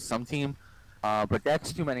some team. But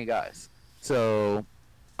that's too many guys. So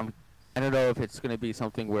I don't know if it's going to be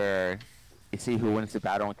something where you see who wins the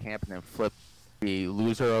battle in camp and then flip the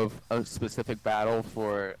loser of a specific battle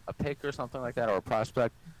for a pick or something like that, or a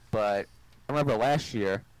prospect. But I remember last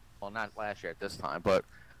year, well, not last year at this time, but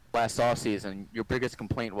last offseason, your biggest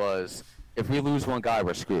complaint was, if we lose one guy,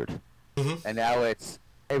 we're screwed. Mm-hmm. And now it's,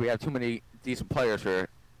 hey, we have too many decent players for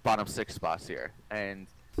bottom 6 spots here. And,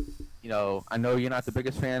 you know, I know you're not the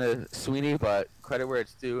biggest fan of Sweeney, but credit where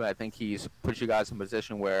it's due. I think he's put you guys in a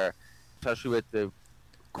position where, especially with the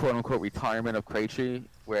quote-unquote retirement of Krejci,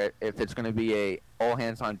 where if it's going to be a all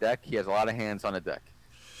hands on deck, he has a lot of hands on the deck.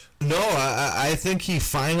 No, I think he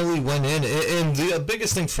finally went in, and the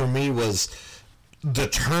biggest thing for me was the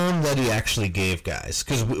term that he actually gave guys,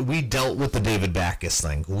 because we dealt with the David Backes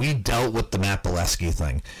thing, we dealt with the Matt Bolesky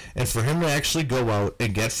thing, and for him to actually go out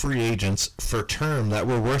and get free agents for term that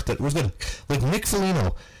were worth it was good. Like Nick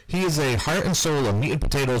Foligno, he is a heart and soul, a meat and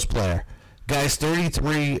potatoes player. Guy's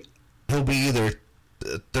 33, he'll be either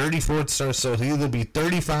 34, so he'll either be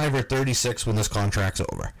 35 or 36 when this contract's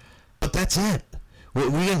over. But that's it. We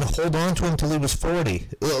didn't hold on to him until he was 40.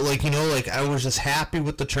 I was just happy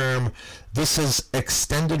with the term. This has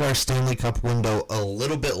extended our Stanley Cup window a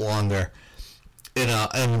little bit longer.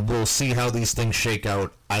 And we'll see how these things shake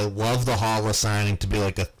out. I love the Haula signing to be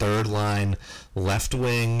like a third line left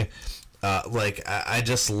wing. I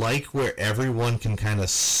just like where everyone can kind of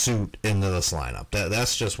suit into this lineup.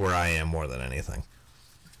 That's just where I am more than anything.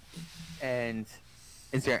 And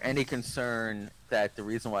is there any concern that the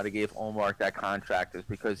reason why they gave Ullmark that contract is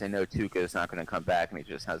because they know Tuukka is not going to come back and he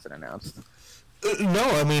just hasn't announced? No,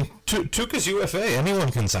 I mean, Tuukka's UFA.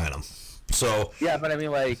 Anyone can sign him. So yeah, but I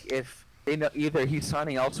mean, like, if they know either he's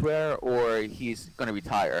signing elsewhere or he's going to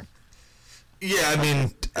retire. Yeah, I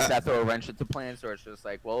mean... Does that throw a wrench into plans, or it's just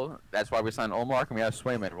like, well, that's why we signed Ullmark and we have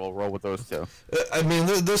Swayman. We'll roll with those two. I mean,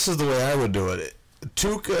 this is the way I would do it.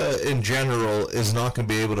 Tuukka, in general, is not going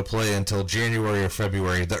to be able to play until January or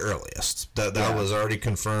February, the earliest. That was already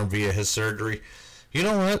confirmed via his surgery. You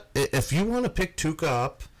know what? If you want to pick Tuukka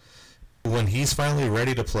up when he's finally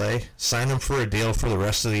ready to play, sign him for a deal for the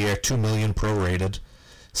rest of the year, $2 million prorated.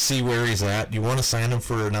 See where he's at. You want to sign him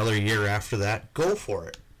for another year after that? Go for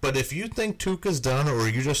it. But if you think Tuukka's done, or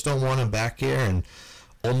you just don't want him back here, and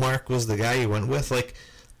Ullmark was the guy you went with, like,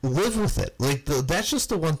 live with it. Like, that's just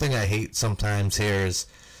the one thing I hate sometimes here is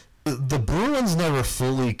the Bruins never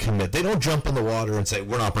fully commit. They don't jump in the water and say,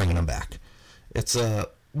 we're not bringing him back. It's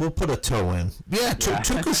we'll put a toe in. Yeah,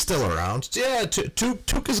 Tuukka's still around. Yeah,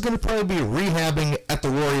 Tuukka's going to probably be rehabbing at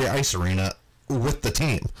the Warrior Ice Arena with the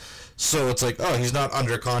team. So it's like, oh, he's not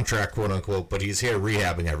under contract, quote unquote, but he's here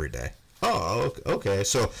rehabbing every day. Oh, okay.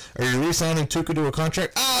 So are you re-signing Tuukka to a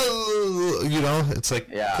contract? Oh, it's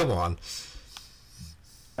like, come on.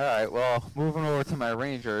 All right, well, moving over to my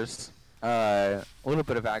Rangers, a little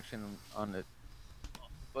bit of action on the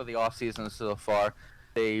offseason so far.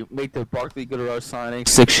 They make the Barclay Goodrow signing,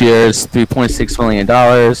 6 years, $3.6 million.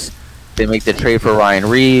 They make the trade for Ryan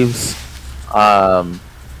Reeves.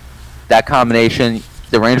 That combination,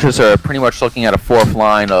 the Rangers are pretty much looking at a fourth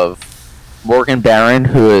line of Morgan Barron,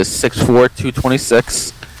 who is 6'4",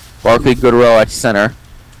 226, Barclay Goodrow at center,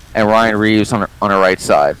 and Ryan Reeves on the right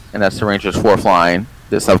side. And that's the Rangers' fourth line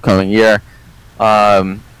this upcoming year.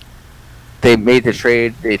 They made the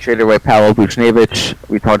trade. They traded away Pavel Buchnevich.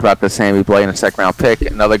 We talked about the Sammy Blais in a second-round pick.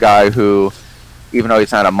 Another guy who, even though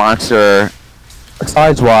he's not a monster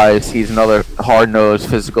size-wise, he's another hard-nosed,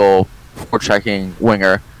 physical, forechecking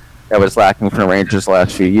winger that was lacking from the Rangers the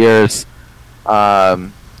last few years.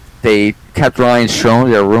 They kept Ryan Strome.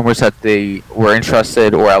 There were rumors that they were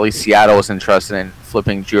interested, or at least Seattle was interested in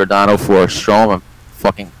flipping Giordano for Strome. I'm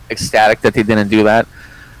fucking ecstatic that they didn't do that.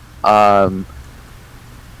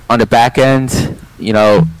 On the back end,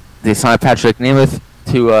 they signed Patrick Nemeth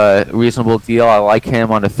to a reasonable deal. I like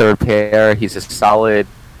him on the third pair. He's a solid,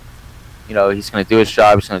 he's going to do his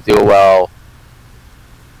job. He's going to do it well.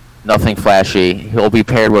 Nothing flashy. He'll be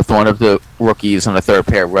paired with one of the rookies on the third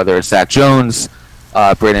pair, whether it's Zach Jones,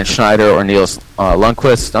 Braden Schneider, or Niels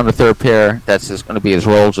Lundqvist on the third pair. That's just going to be his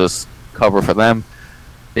role, just cover for them.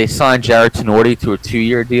 They signed Jared Tenorti to a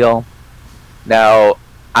 2-year deal. Now,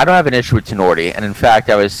 I don't have an issue with Tenorti, and in fact,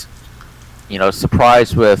 I was,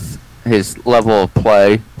 surprised with his level of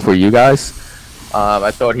play for you guys.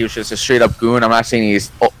 I thought he was just a straight-up goon. I'm not saying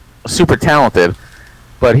he's super talented,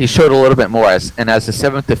 but he showed a little bit more as the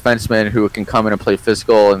seventh defenseman who can come in and play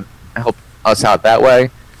physical and help us out that way.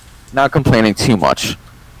 Not complaining too much.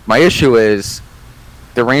 My issue is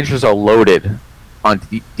the Rangers are loaded on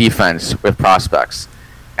defense with prospects,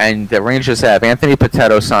 and the Rangers have Anthony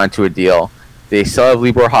Potato signed to a deal. They still have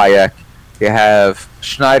Libor Hayek. They have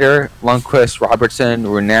Schneider, Lundqvist, Robertson,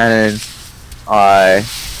 Runanen,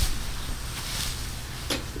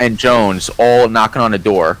 and Jones all knocking on the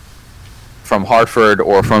door from Hartford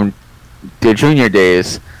or from the junior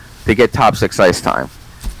days to get top 6 ice time.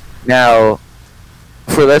 Now,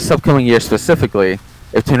 for this upcoming year specifically,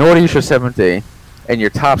 if Tenorti is your 7th and your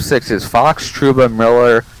top 6 is Fox, Trouba,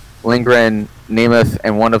 Miller, Lindgren, Nemeth,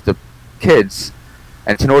 and one of the kids,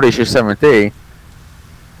 and Tenorti is your 7th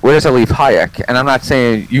where does that leave Hayek? And I'm not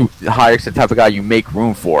saying Hayek's the type of guy you make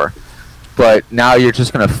room for, but now you're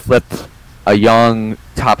just going to flip a young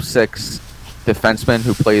top 6 defenseman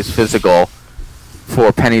who plays physical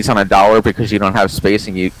for pennies on a dollar because you don't have space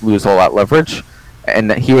and you lose all that leverage.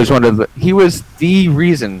 And he was the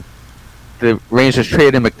reason the Rangers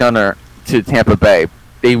traded McDonough to Tampa Bay.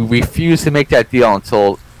 They refused to make that deal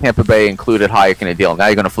until Tampa Bay included Hayek in a deal. Now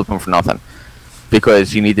you're going to flip him for nothing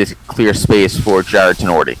because you need this clear space for Jared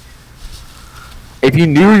Tenorti. If you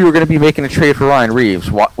knew you were going to be making a trade for Ryan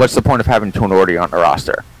Reeves, what's the point of having Tenorti on the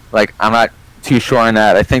roster? I'm not too sure on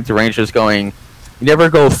that. I think the Rangers you never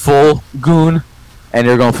go full goon and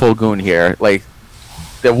they're going full goon here. Like,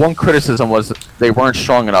 the one criticism was they weren't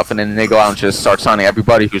strong enough, and then they go out and just start signing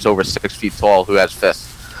everybody who's over 6 feet tall who has fists.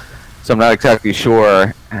 So I'm not exactly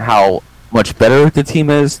sure how much better the team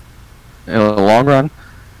is in the long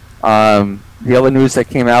run. The other news that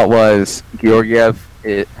came out was Georgiev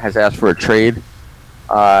has asked for a trade.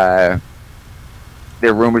 There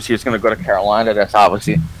are rumors he's going to go to Carolina. That's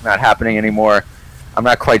obviously not happening anymore. I'm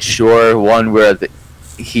not quite sure, one, where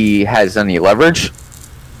he has any leverage,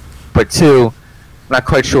 but two, I'm not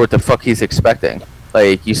quite sure what the fuck he's expecting.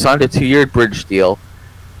 Like, you signed a 2-year bridge deal.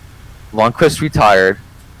 Lundqvist retired.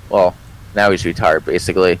 Well, now he's retired,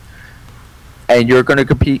 basically. And you're going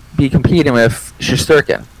to be competing with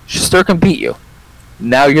Shesterkin. Shesterkin beat you.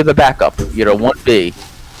 Now you're the backup. You're the 1B.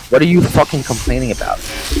 What are you fucking complaining about?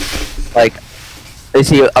 Like, is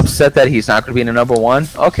he upset that he's not going to be in the number 1?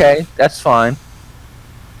 Okay, that's fine.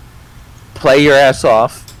 Play your ass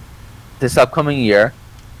off this upcoming year,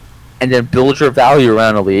 and then build your value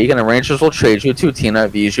around the league, and the Rangers will trade you to a team that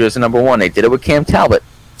views you as a number 1. They did it with Cam Talbot.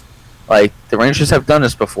 Like, the Rangers have done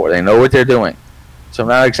this before. They know what they're doing. So I'm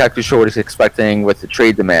not exactly sure what he's expecting with the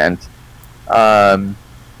trade demand.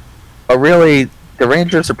 But really, the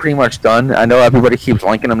Rangers are pretty much done. I know everybody keeps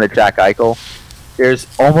linking them to Jack Eichel. There's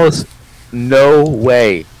almost no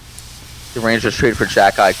way the Rangers trade for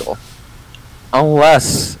Jack Eichel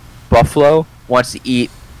unless Buffalo wants to eat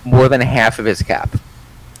more than half of his cap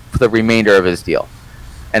for the remainder of his deal.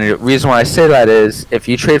 And the reason why I say that is, if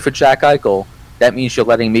you trade for Jack Eichel, that means you're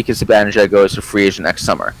letting Mika Zibanejad go as a free agent next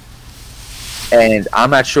summer. And I'm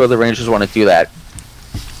not sure the Rangers want to do that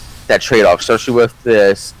trade-off, especially with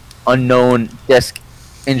this unknown disc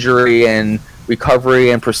injury and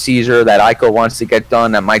recovery and procedure that Eichel wants to get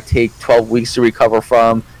done that might take 12 weeks to recover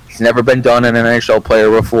from. He's never been done in an NHL player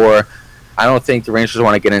before. I don't think the Rangers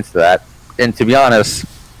want to get into that. And to be honest,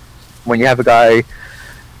 when you have a guy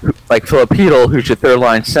like Philip Hedl, who's your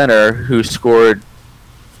third-line center, who scored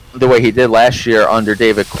the way he did last year under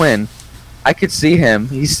David Quinn, I could see him.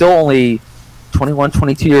 He's still only 21,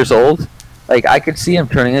 22 years old. Like, I could see him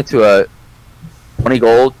turning into a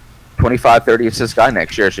 20-goal, 25, 30 assist guy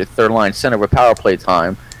next year as your third-line center with power play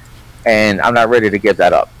time, and I'm not ready to give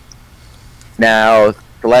that up. Now,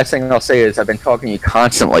 the last thing I'll say is I've been talking to you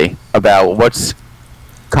constantly about what's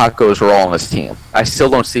Kakko's role on this team. I still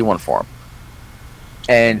don't see one for him.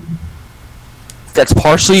 And that's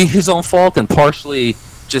partially his own fault and partially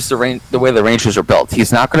just the way the Rangers are built.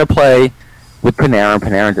 He's not going to play with Panarin.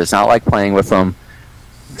 Panarin does not like playing with him.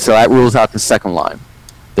 So that rules out the second line.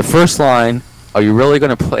 The first line, are you really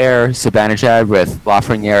going to pair Zibanejad with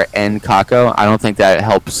Lafreniere and Kakko? I don't think that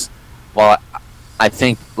helps. Well, I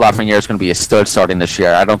think Lafreniere is going to be a stud starting this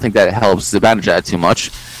year. I don't think that helps Zibanejad too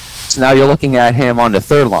much. So now you're looking at him on the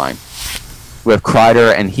third line with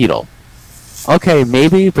Kreider and Hedl. Okay,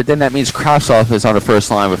 maybe, but then that means Kravtsov is on the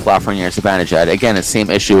first line with Lafreniere and Zibanejad. Again, it's the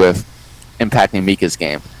same issue with impacting Mika's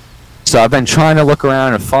game. So I've been trying to look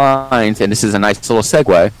around and find, and this is a nice little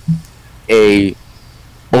segue, a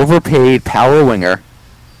overpaid power winger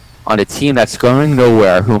on a team that's going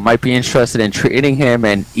nowhere who might be interested in trading him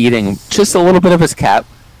and eating just a little bit of his cap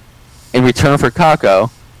in return for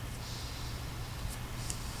Kakko,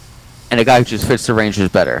 and a guy who just fits the Rangers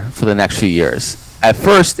better for the next few years. At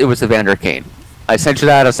first, it was Evander Kane. I sent you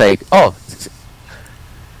that. I was like, oh,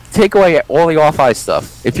 take away all the off-ice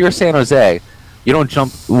stuff. If you're San Jose, you don't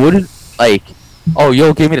jump. Wouldn't, like, oh,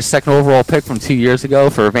 you'll give me the second overall pick from 2 years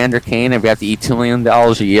ago for Evander Kane and we have to eat $2 million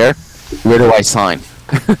a year? Where do I sign?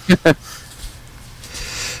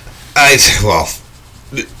 I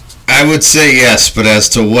would say yes, but as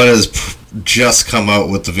to what has just come out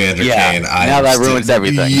with Evander Kane, now that ruins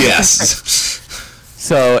everything. Yes.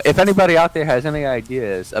 So, if anybody out there has any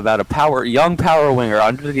ideas about a young power winger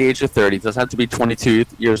under the age of 30, doesn't have to be 22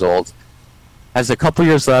 years old, has a couple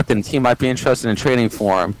years left, and the team might be interested in trading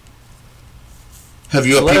for him, have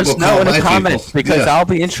you let us know in the comments people? Because I'll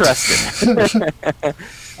be interested.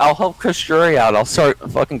 I'll help Chris Drury out. I'll start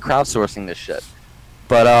fucking crowdsourcing this shit.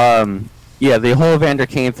 But yeah, the whole Evander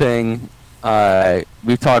Kane thing.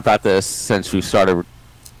 We've talked about this since we started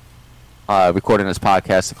recording this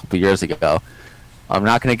podcast a couple years ago. I'm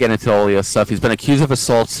not going to get into all the stuff. He's been accused of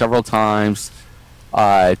assault several times.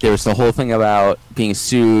 There's the whole thing about being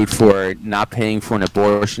sued for not paying for an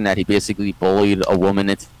abortion that he basically bullied a woman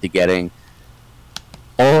into getting.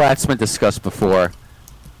 All that's been discussed before.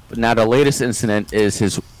 But now the latest incident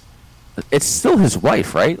is it's still his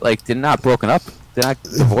wife, right? Like, they're not broken up? They're not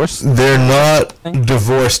divorced? They're not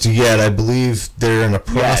divorced yet. I believe they're in a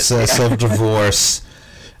process of divorce.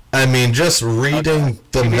 I mean, just reading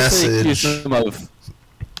the message.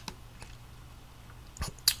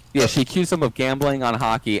 Yeah, she accused him of gambling on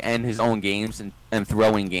hockey and his own games and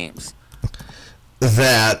throwing games.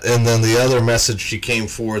 That, and then the other message she came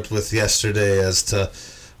forth with yesterday as to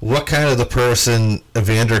what kind of the person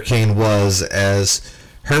Evander Kane was, as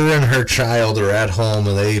her and her child are at home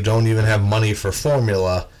and they don't even have money for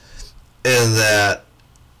formula, and that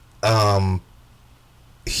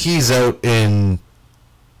he's out in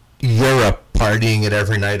Europe partying it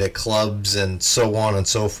every night at clubs and so on and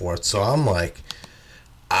so forth. So I'm like,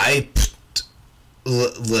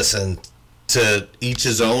 listen, to each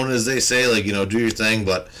his own, as they say, like, you know, do your thing,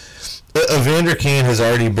 but Evander Kane has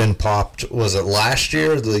already been popped. Was it last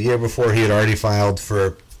year? The year before, he had already filed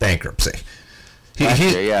for bankruptcy. And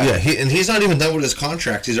he's not even done with his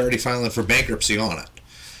contract. He's already filing for bankruptcy on it.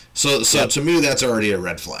 So to me, that's already a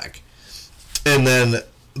red flag. And then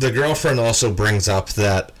the girlfriend also brings up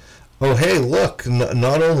that, oh, hey, look,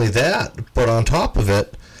 not only that, but on top of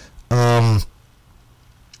it,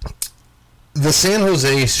 the San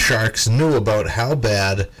Jose Sharks knew about how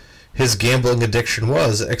bad his gambling addiction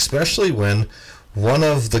was, especially when one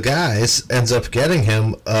of the guys ends up getting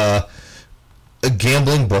him a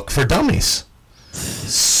gambling book for dummies.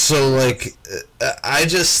 So, like, I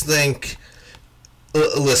just think,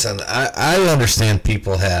 listen, I understand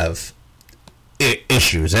people have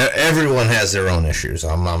issues. Everyone has their own issues.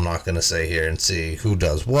 I'm not going to say here and see who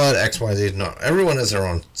does what, X, Y, Z. No, everyone has their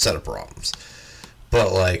own set of problems.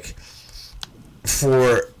 But, like,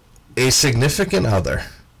 for a significant other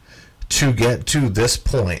to get to this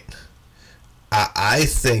point, I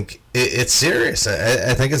think it's serious.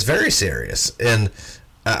 I think it's very serious. And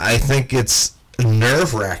I think it's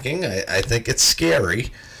nerve-wracking. I think it's scary.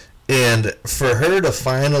 And for her to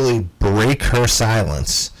finally break her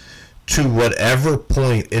silence to whatever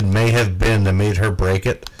point it may have been that made her break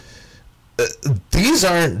it, these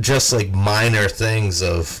aren't just like minor things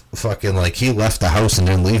of fucking like he left the house and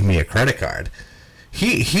didn't leave me a credit card.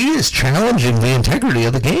 He is challenging the integrity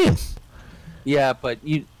of the game. Yeah, but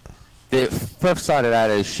the flip side of that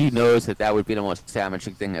is she knows that would be the most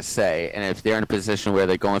damaging thing to say. And if they're in a position where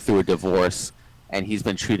they're going through a divorce and he's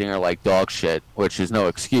been treating her like dog shit, which is no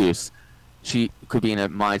excuse, she could be in a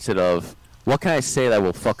mindset of, what can I say that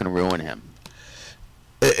will fucking ruin him?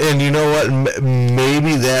 And you know what?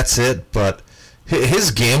 Maybe that's it, but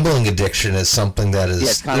his gambling addiction is something that is... Yeah,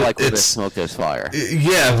 it's kind of like where there's smoke, there's fire.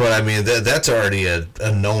 Yeah, but I mean, that's already a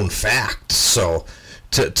known fact. So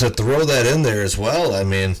to throw that in there as well, I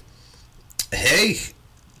mean, hey,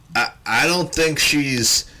 I don't think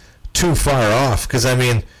she's too far off. Because, I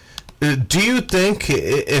mean, do you think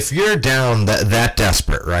if you're down that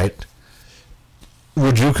desperate, right,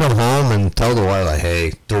 would you come home and tell the wife, like,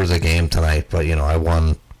 hey, there was a game tonight, but, you know, I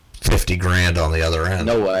won $50,000 on the other end?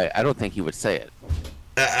 No way. I don't think he would say it.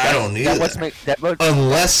 I don't need that.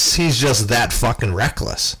 Unless he's just that fucking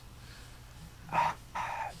reckless.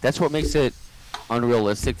 That's what makes it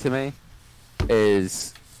unrealistic to me,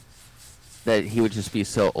 is that he would just be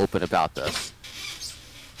so open about this.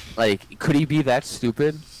 Like, could he be that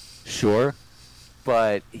stupid? Sure.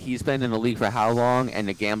 But he's been in the league for how long, and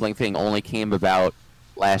the gambling thing only came about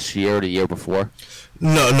last year or the year before?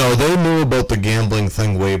 No, they knew about the gambling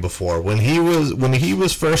thing way before. When he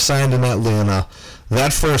was first signed in Atlanta,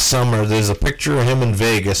 that first summer, there's a picture of him in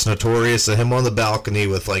Vegas, notorious of him on the balcony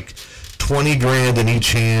with like $20,000 in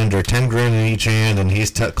each hand or $10,000 in each hand, and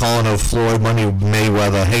he's calling out Floyd Money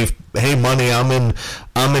Mayweather, hey, Money,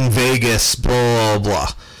 I'm in Vegas, blah blah.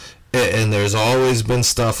 And there's always been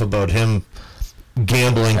stuff about him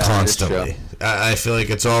gambling constantly. I feel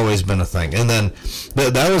like it's always been a thing. And then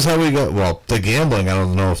that was how we got, well, the gambling, I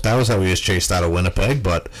don't know if that was how he was chased out of Winnipeg,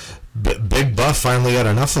 but Big Buff finally got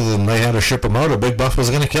enough of them. They had to ship him out, or Big Buff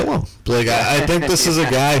was going to kill him. Like, I think this is a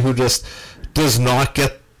guy who just does not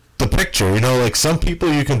get the picture. You know, like, some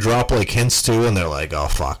people you can drop, like, hints to, and they're like, oh,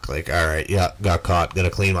 fuck. Like, all right, yeah, got caught, going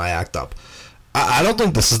to clean my act up. I don't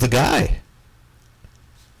think this is the guy.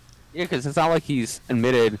 Yeah, because it's not like he's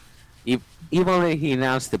admitted, even when he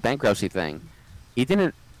announced the bankruptcy thing,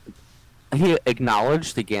 he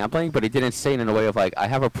acknowledged the gambling, but he didn't say it in a way of like, I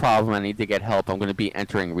have a problem, I need to get help, I'm going to be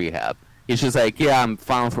entering rehab. He's just like, yeah, I'm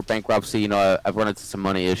filing for bankruptcy, you know, I've run into some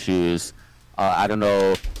money issues, I don't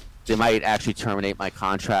know, they might actually terminate my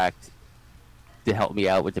contract to help me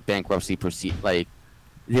out with the bankruptcy like,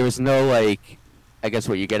 there was no, like, I guess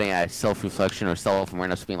what you're getting at, self-reflection or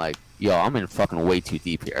self-awareness, being like, yo, I'm in fucking way too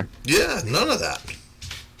deep here. Yeah, none of that.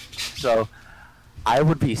 So, I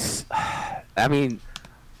would be, I mean,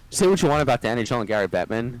 say what you want about the NHL and Gary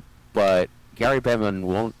Bettman, but Gary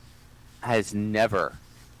Bettman has never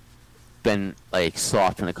been, like,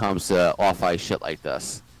 soft when it comes to off-ice shit like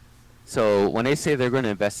this. So, when they say they're going to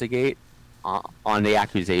investigate, on the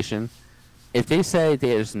accusation. If they say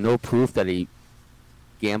there's no proof that he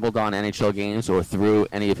gambled on NHL games or through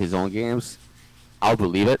any of his own games, I'll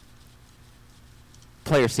believe it.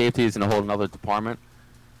 Player safety is in a whole other department.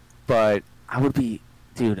 But I would be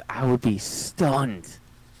stunned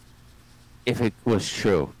if it was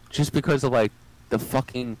true. Just because of, like, the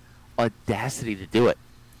fucking audacity to do it.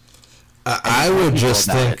 I would just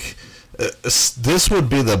think this would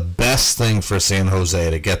be the best thing for San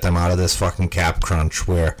Jose to get them out of this fucking cap crunch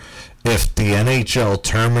where if the NHL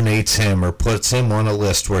terminates him or puts him on a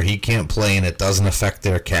list where he can't play and it doesn't affect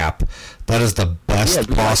their cap, that is the best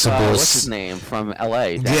possible. What's his name from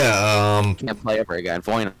LA? Can't play ever again.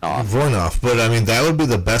 Voynov. But I mean, that would be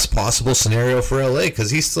the best possible scenario for LA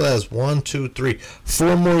because he still has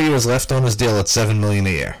 4 more years left on his deal at $7 million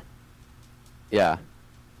a year. Yeah.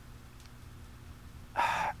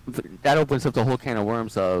 That opens up the whole can of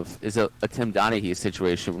worms of is a Tim Donaghy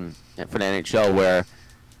situation for the NHL where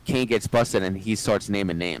Kane gets busted and he starts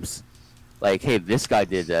naming names. Like, hey, this guy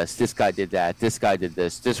did this guy did that, this guy did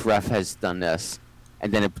this ref has done this.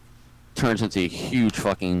 And then it turns into a huge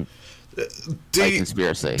fucking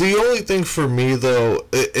conspiracy. The only thing for me, though,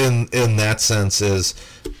 in that sense is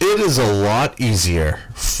it is a lot easier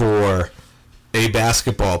for a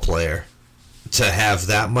basketball player to have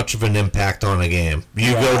that much of an impact on a game.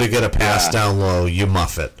 You go to get a pass down low, you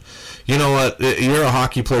muff it. You know what? You're a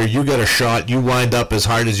hockey player. You get a shot. You wind up as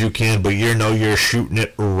hard as you can, but you're shooting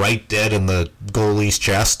it right dead in the goalie's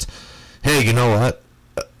chest. Hey, you know what?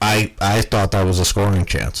 I thought that was a scoring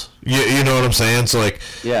chance. You know what I'm saying? So, like,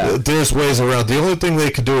 there's ways around. The only thing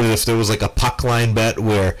they could do is if there was, like, a puck line bet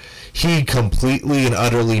where he completely and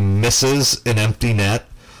utterly misses an empty net,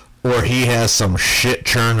 or he has some shit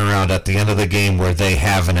churn around at the end of the game where they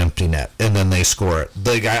have an empty net and then they score it.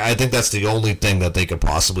 I think that's the only thing that they could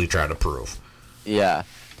possibly try to prove. Yeah.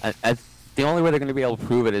 The only way they're going to be able to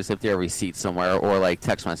prove it is if there are receipts somewhere or, like,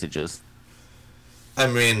 text messages. I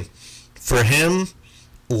mean, for him,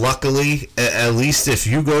 luckily, at least if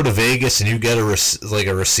you go to Vegas and you get a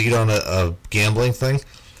receipt on a gambling thing,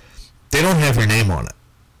 they don't have your name on it.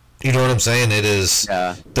 You know what I'm saying? It is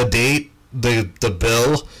the date, the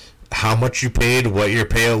bill, how much you paid, what your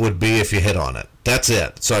payout would be if you hit on it. That's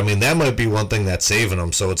it. So, I mean, that might be one thing that's saving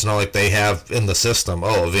them. So it's not like they have in the system,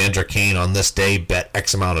 Evander Kane on this day bet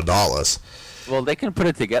X amount of dollars. Well, they can put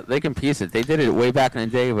it together. They can piece it. They did it way back in the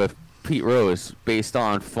day with Pete Rose based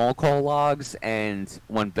on phone call logs and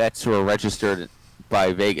when bets were registered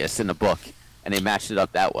by Vegas in the book, and they matched it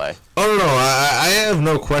up that way. Oh, no, I have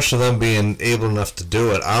no question of them being able enough to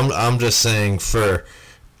do it. I'm just saying for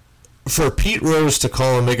Pete Rose to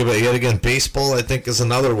call and make a bet, yet again, baseball, I think, is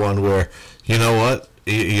another one where, you know what,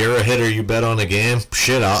 you're a hitter, you bet on a game,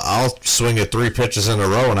 shit, I'll swing it 3 pitches in a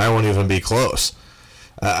row and I won't even be close.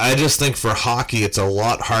 I just think for hockey, it's a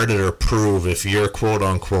lot harder to prove if you're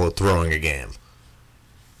quote-unquote throwing a game.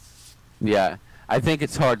 Yeah, I think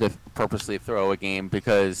it's hard to purposely throw a game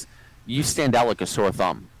because you stand out like a sore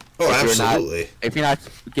thumb. Oh, absolutely. If you're not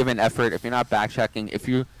giving effort, if you're not back-checking, if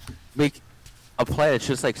you make a play that's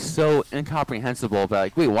just like so incomprehensible, but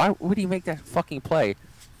like, wait, why would he make that fucking play?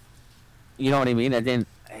 You know what I mean? And then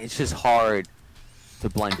it's just hard to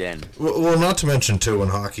blend in. Well, not to mention too in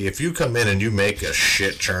hockey, if you come in and you make a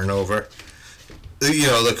shit turnover, you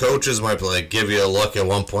know the coaches might like give you a look at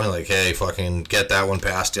one point, like, hey, fucking get that one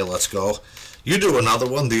past you, let's go. You do another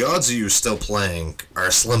one, the odds of you still playing are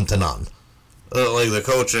slim to none. Like the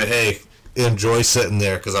coach, hey, enjoy sitting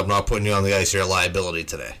there because I'm not putting you on the ice. You're a liability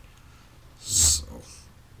today. So.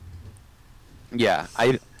 Yeah,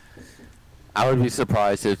 I would be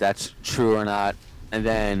surprised if that's true or not. And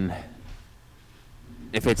then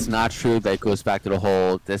if it's not true, that goes back to the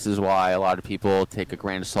whole, this is why a lot of people take a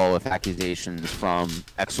grain of salt with accusations from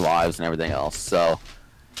ex-wives and everything else. So,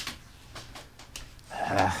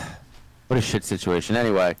 what a shit situation.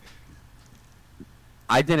 Anyway,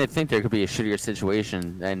 I didn't think there could be a shittier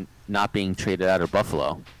situation than not being traded out of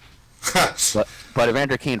Buffalo. But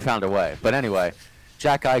Evander Kane found a way. But anyway,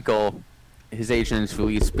 Jack Eichel, his agents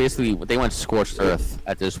released, basically, they went scorched earth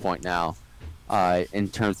at this point now in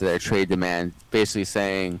terms of their trade demand, basically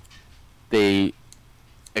saying they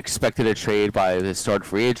expected a trade by the start of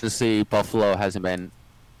free agency. Buffalo hasn't been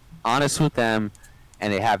honest with them,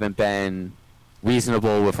 and they haven't been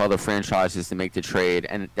reasonable with other franchises to make the trade,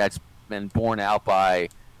 and that's been borne out by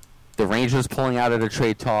the Rangers pulling out of the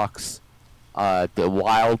trade talks, the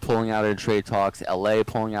Wild pulling out of the trade talks, LA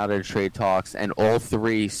pulling out of the trade talks, and all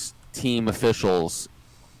three team officials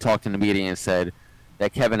talked in the media and said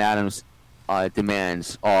that Kevin Adams'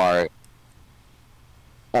 demands are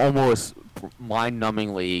almost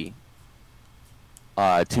mind-numbingly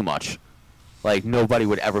too much. Like, nobody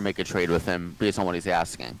would ever make a trade with him based on what he's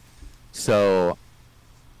asking. So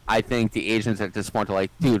I think the agents at this point are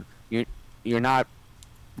like, dude, you're not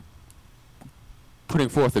putting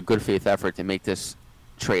forth a good faith effort to make this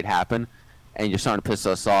trade happen, and you're starting to piss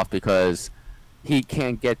us off because he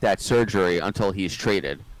can't get that surgery until he's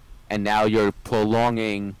traded. And now you're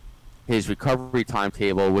prolonging his recovery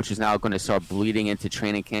timetable, which is now going to start bleeding into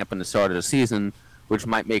training camp and the start of the season, which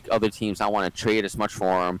might make other teams not want to trade as much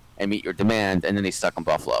for him and meet your demand, and then he's stuck in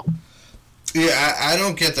Buffalo. Yeah, I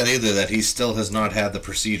don't get that either, that he still has not had the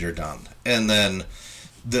procedure done. And then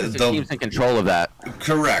the team's in control of that.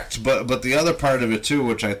 Correct. But the other part of it, too,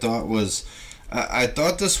 which I thought was... I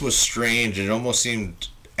thought this was strange. It almost seemed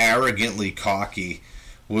arrogantly cocky,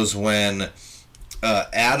 was when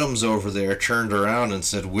Adams over there turned around and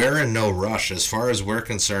said, we're in no rush. As far as we're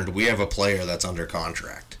concerned, we have a player that's under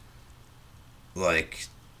contract. Like...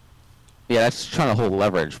 Yeah, that's trying to hold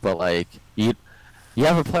leverage, but, like, you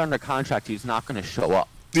have a player under contract who's not going to show up.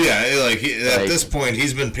 Yeah, at this point,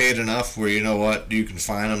 he's been paid enough where, you know what, you can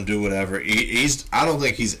fine him, do whatever. I don't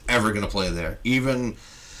think he's ever going to play there. Even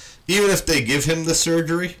if they give him the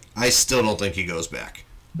surgery, I still don't think he goes back.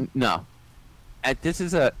 No. This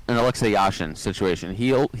is an Alexei Yashin situation.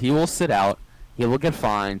 He will sit out. He will get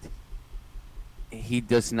fined. He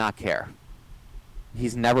does not care.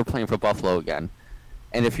 He's never playing for Buffalo again.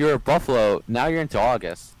 And if you're at Buffalo, now you're into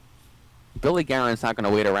August. Billy Guerin's not going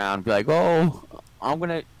to wait around and be like, oh, I'm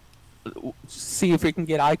going to see if we can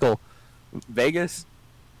get Eichel. Vegas,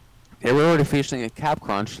 they were already facing a cap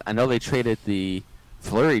crunch. I know they traded the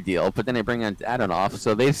Fleury deal, but then they bring in Dadonov,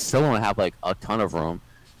 so they still don't have like a ton of room.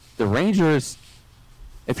 The Rangers,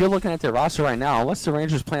 if you're looking at their roster right now, unless the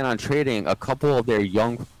Rangers plan on trading a couple of their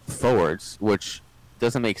young forwards, which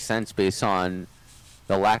doesn't make sense based on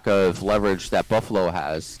the lack of leverage that Buffalo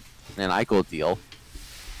has in an Eichel deal,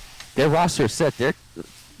 their roster is set.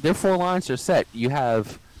 Their four lines are set. You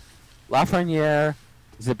have Lafreniere,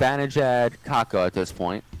 Zibanejad, Kakko at this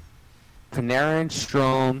point, Panarin,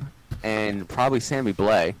 Strome, and probably Sammy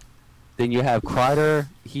Blais. Then you have Kreider,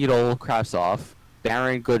 Hedl, Kravtsov,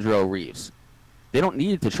 Barron, Goodrow, Reeves. They don't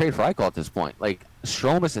need to trade for Eichel at this point. Like,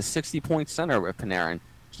 Strome is a 60-point center with Panarin.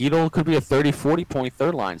 Hedl could be a 30, 40-point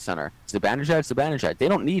third-line center. Zibanejad. They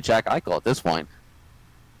don't need Jack Eichel at this point.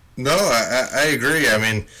 No, I agree. I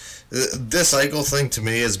mean, this Eichel thing to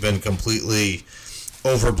me has been completely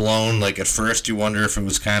overblown. Like, at first you wonder if it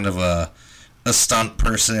was kind of a stunt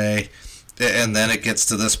per se, and then it gets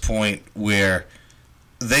to this point where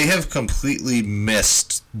they have completely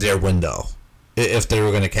missed their window if they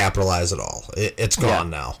were going to capitalize at all. It's gone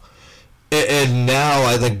now. And now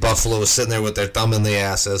I think Buffalo is sitting there with their thumb in the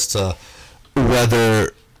ass as to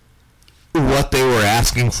whether what they were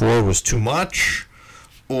asking for was too much,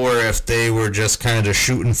 or if they were just kind of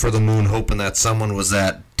shooting for the moon, hoping that someone was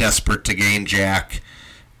that desperate to gain Jack.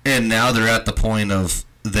 And now they're at the point of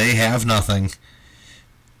they have nothing.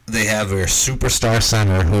 They have a superstar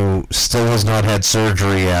center who still has not had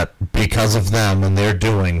surgery yet because of them and they're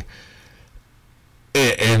doing.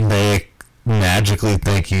 And they magically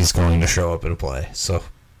think he's going to show up and play. So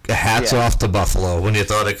hats off to Buffalo when you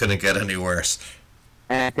thought it couldn't get any worse.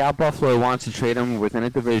 And I doubt Buffalo wants to trade him within a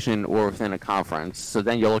division or within a conference. So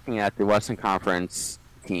then you're looking at the Western Conference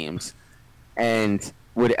teams. And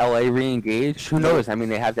would LA re-engage? Who knows? I mean,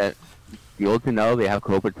 they have that deal to know. They have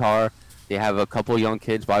Kopitar. They have a couple young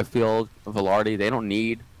kids, Byfield, Velarde. They don't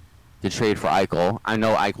need to trade for Eichel. I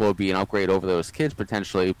know Eichel would be an upgrade over those kids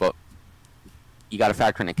potentially, but you got to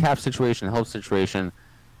factor in a cap situation, health situation.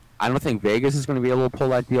 I don't think Vegas is going to be able to pull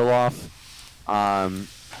that deal off.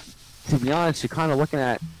 To be honest, you're kind of looking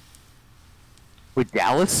at, would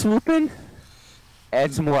Dallas swoop in?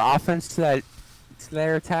 Add some more offense to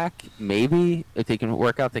their attack? Maybe, if they can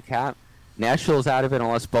work out the cap. Nashville's out of it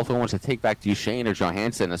unless Buffalo wants to take back Duchesne or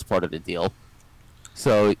Johansson as part of the deal.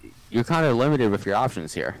 So you're kind of limited with your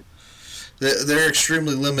options here. They're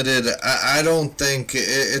extremely limited. I don't think...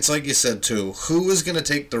 It's like you said, too. Who is going to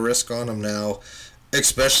take the risk on him now,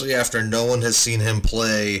 especially after no one has seen him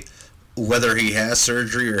play, whether he has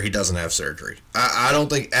surgery or he doesn't have surgery? I don't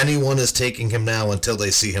think anyone is taking him now until they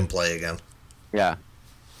see him play again. Yeah.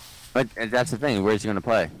 But that's the thing. Where's he going to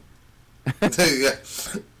play?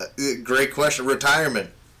 Great question. Retirement.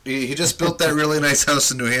 He just built that really nice house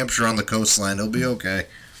in New Hampshire on the coastline. He'll be okay.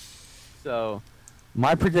 So,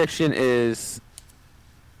 my prediction is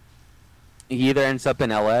he either ends up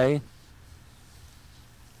in LA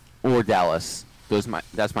or Dallas.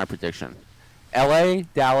 That's my prediction. LA,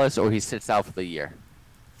 Dallas, or he sits out for the year.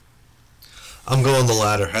 I'm going the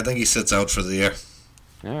latter. I think he sits out for the year.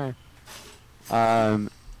 All right.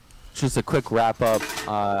 Just a quick wrap up.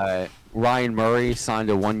 Ryan Murray signed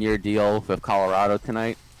a 1-year deal with Colorado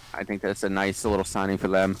tonight. I think that's a nice little signing for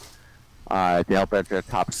them to help at their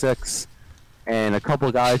top 6. And a couple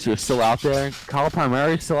of guys who are still out there. Kyle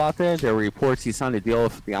Palmieri is still out there. There were reports he signed a deal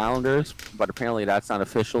with the Islanders, but apparently that's not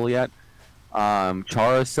official yet.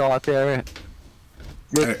 Chara is still out there.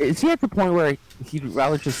 Is he at the point where he'd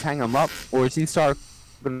rather just hang him up, or is he start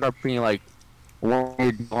being like 1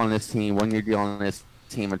 year deal on this team, 1 year deal on this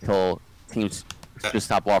team until teams just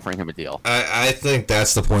stop offering him a deal? I think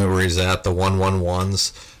that's the point where he's at, the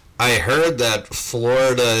 1-1-1s. I heard that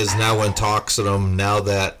Florida is now in talks with him now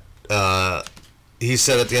that he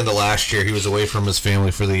said at the end of last year he was away from his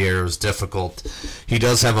family for the year. It was difficult. He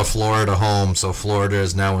does have a Florida home, so Florida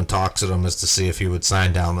is now in talks with him as to see if he would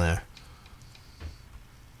sign down there.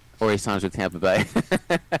 Or he signs with Tampa Bay.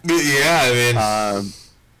 Yeah, I mean...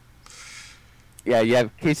 yeah, you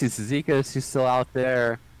have Casey Cizikas, who's still out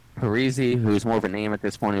there. Parisi, who's more of a name at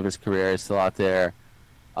this point of his career, is still out there.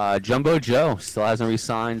 Jumbo Joe still hasn't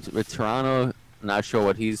re-signed with Toronto. Not sure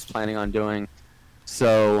what he's planning on doing.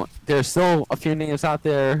 So there's still a few names out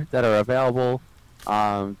there that are available.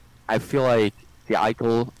 I feel like the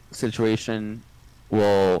Eichel situation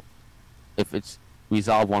will, if it's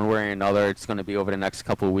resolved one way or another, it's going to be over the next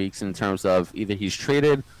couple of weeks in terms of either he's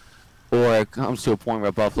traded or it comes to a point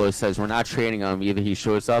where Buffalo says we're not trading him. Either he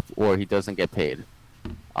shows up or he doesn't get paid.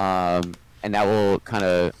 And that will kind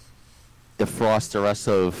of defrost the rest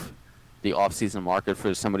of the offseason market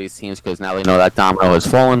for some of these teams because now they know that domino has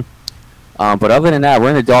fallen. But other than that, we're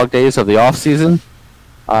in the dog days of the offseason.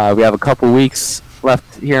 We have a couple weeks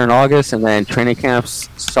left here in August, and then training camps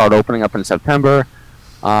start opening up in September.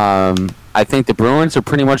 I think the Bruins are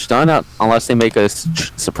pretty much done unless they make a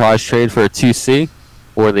surprise trade for a 2C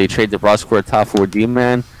or they trade DeBrusque for a top 4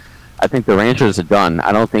 D-man. I think the Rangers are done.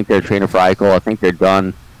 I don't think they're trading for Eichel. I think they're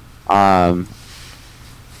done. Ryan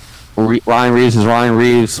Reeves is Ryan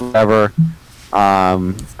Reeves, whatever.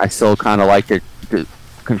 I still kind of like the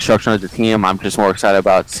construction of the team. I'm just more excited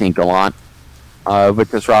about seeing Gallant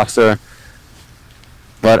with this roster.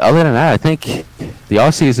 But other than that, I think the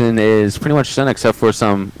offseason is pretty much done except for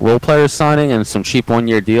some role players signing and some cheap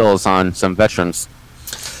 1-year deals on some veterans.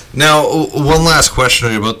 Now, one last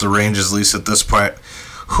question about the Rangers, Lisa, at this point.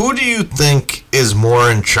 Who do you think is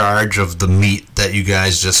more in charge of the meat that you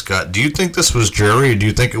guys just got? Do you think this was Drury or do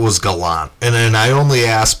you think it was Gallant? And I only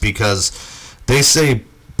ask because they say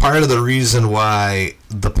part of the reason why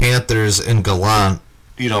the Panthers and Gallant,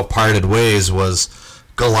 parted ways was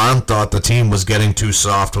Gallant thought the team was getting too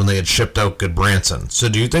soft when they had shipped out Goodbranson. So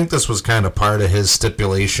do you think this was kind of part of his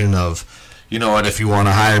stipulation of, you know what, if you want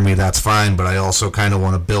to hire me, that's fine, but I also kind of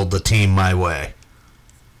want to build the team my way?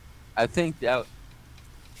 I think that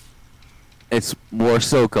it's more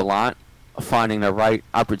so Gallant finding the right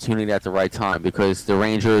opportunity at the right time because the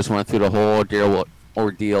Rangers went through the whole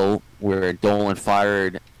ordeal where Dolan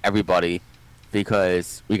fired everybody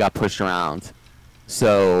because we got pushed around.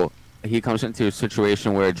 So he comes into a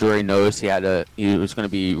situation where Drury knows he was going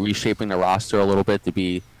to be reshaping the roster a little bit to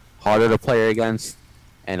be harder to play against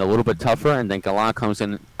and a little bit tougher. And then Gallant comes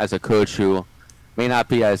in as a coach who may not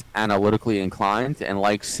be as analytically inclined and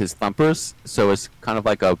likes his thumpers. So it's kind of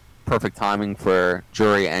like a perfect timing for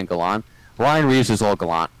Drury and Gallant. Ryan Reeves is all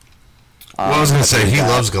Gallant. Well, I was going to say, he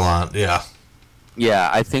loves Gallant, yeah. Yeah,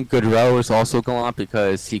 I think Goodrow is also Gallant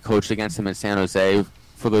because he coached against him in San Jose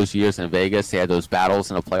for those years in Vegas. They had those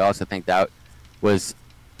battles in the playoffs. I think that was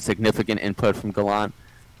significant input from Gallant.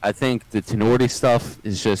 I think the tenuity stuff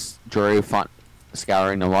is just Drury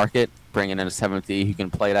scouring the market, bringing in a 7th D who can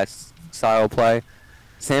play that style of play.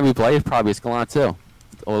 Sammy Blais probably is Gallant too.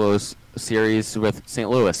 All those series with St.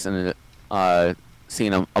 Louis and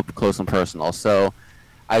seeing him up close and personal. So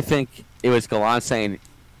I think it was Gallant saying,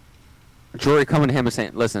 Drury coming to him and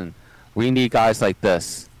saying, listen, we need guys like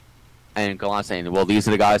this. And Gallant saying, well, these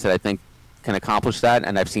are the guys that I think can accomplish that,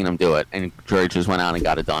 and I've seen them do it. And Drury just went out and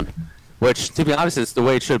got it done. Which, to be honest, is the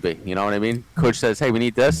way it should be. You know what I mean? Coach says, hey, we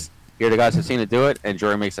need this. Here are the guys who've seen it do it, and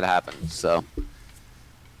Drury makes it happen. So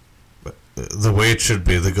the way it should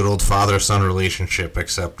be, the good old father-son relationship,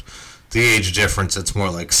 except the age difference, it's more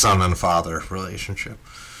like son and father relationship.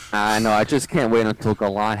 I know. I just can't wait until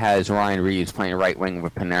Gallant has Ryan Reeves playing right wing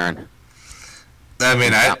with Panarin. I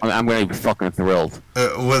mean, I'm going to be fucking thrilled.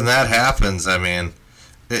 When that happens, I mean,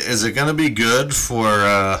 is it going to be good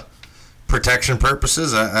for protection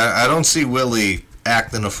purposes? I don't see Willie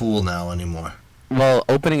acting a fool now anymore. Well,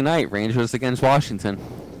 opening night, Rangers against Washington.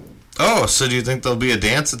 Oh, so do you think there'll be a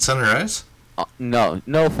dance at Center Ice? No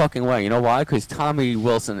fucking way. You know why? Because Tommy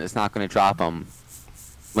Wilson is not going to drop him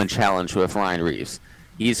when challenged with Ryan Reeves.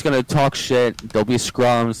 he's going to talk shit. There'll be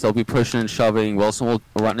scrums. They'll be pushing and shoving. Wilson will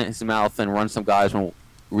run in his mouth and run some guys when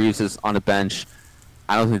Reeves is on the bench.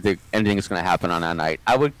 I don't think anything is going to happen on that night.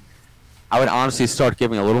 I would honestly start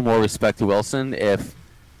giving a little more respect to Wilson if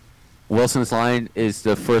Wilson's line is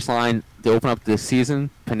the first line to open up this season.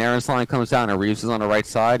 Panarin's line comes down and Reeves is on the right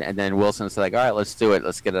side, and then Wilson's like, all right, let's do it.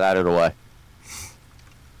 Let's get it out of the way.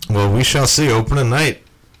 Well, we shall see. Opening night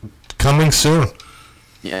coming soon.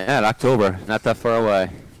 Yeah, in October. Not that far away.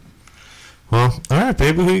 Well, all right,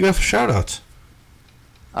 baby. Who you got for shout-outs?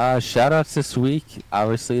 Shout-outs this week.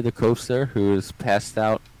 Obviously, the coaster who is passed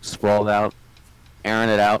out, sprawled out, airing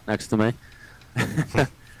it out next to me.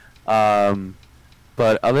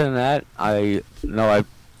 But other than that, I know I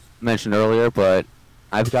mentioned earlier, but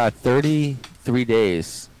I've got 33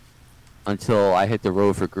 days until I hit the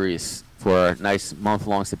road for Greece for a nice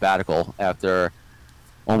month-long sabbatical after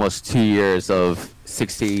almost 2 years of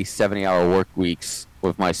 60, 70-hour work weeks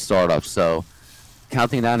with my startup. So,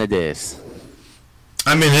 counting down the days.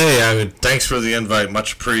 I mean, hey, thanks for the invite.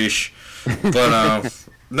 Much appreciated. But,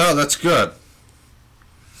 no, that's good.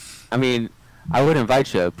 I mean, I would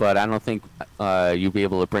invite you, but I don't think you'd be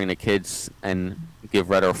able to bring the kids and give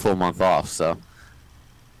Retta a full month off, so.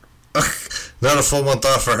 Not a full month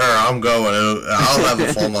off for her. I'm going. I'll have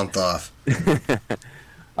a full month off.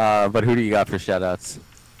 But who do you got for shout-outs?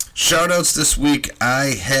 Shout-outs this week,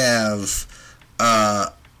 I have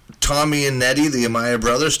Tommy and Nettie, the Amaya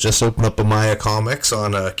brothers, just opened up Amaya Comics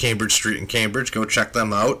on Cambridge Street in Cambridge. Go check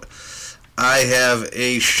them out. I have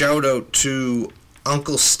a shout-out to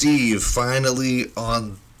Uncle Steve, finally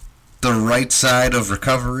on the right side of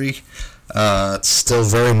recovery. It's still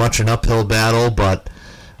very much an uphill battle, but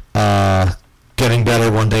getting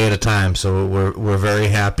better one day at a time. So we're very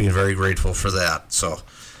happy and very grateful for that. So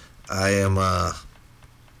I am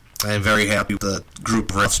very happy with the group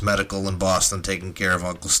Refs Medical in Boston taking care of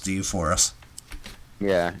Uncle Steve for us.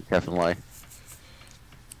 Yeah, definitely.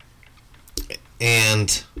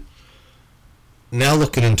 And now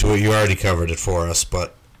looking into it, you already covered it for us,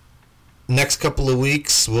 but next couple of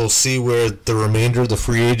weeks, we'll see where the remainder of the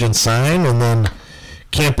free agents sign, and then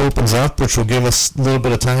camp opens up, which will give us a little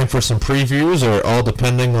bit of time for some previews, or all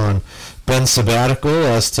depending on Ben's sabbatical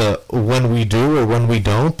as to when we do or when we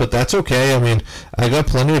don't, but that's okay. I mean, I got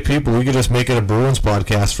plenty of people. We could just make it a Bruins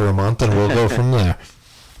podcast for a month, and we'll go from there.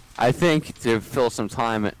 I think to fill some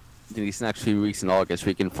time in these next few weeks in August,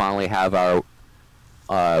 we can finally have our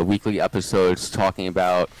weekly episodes talking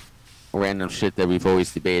about random shit that we've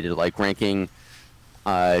always debated, like ranking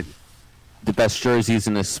the best jerseys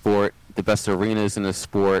in this sport, the best arenas in this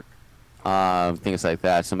sport, things like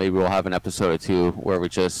that. So maybe we'll have an episode or two where we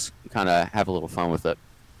just kind of have a little fun with it.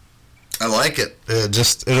 I like it.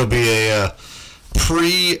 It'll be a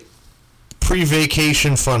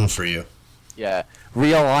pre-vacation fun for you. Yeah.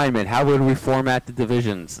 Realignment. How would we format the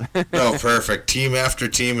divisions? Oh, perfect. Team after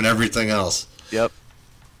team and everything else. Yep.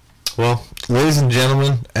 Well, ladies and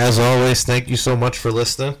gentlemen, as always, thank you so much for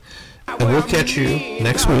listening. And we'll catch you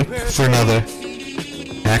next week for another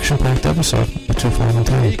action-packed episode of Too Fine and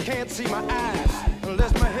Tiny. You can't see my eyes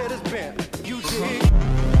unless my head is bent. You dig?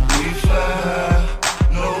 We fly,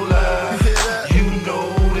 no lie. You know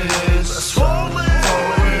this. Foreign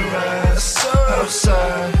rides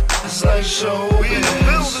outside. It's like showbiz.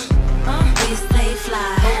 We stay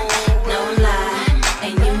fly, no lie,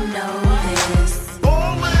 and you know this.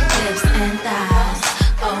 Lips and thighs,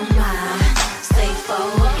 oh my, stay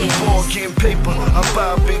focused. Ball getting paper, I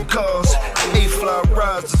buy big cars. A-fly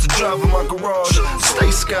rides, it's the drive in my garage.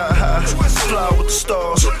 Stay sky high, fly with the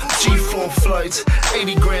stars. G4 flights,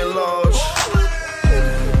 80 grand large.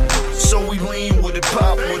 So we lean with it,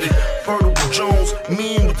 pop with it. Vertical Jones,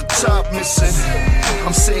 mean with the top missing.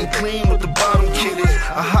 I'm sitting clean with the bottom kitted.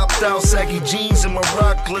 I hopped out, saggy jeans and my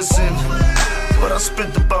rock glisten. But I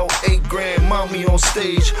spent about 8 grand, mommy on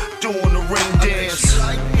stage, doing the ring dance.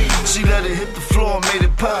 She let it hit the floor, made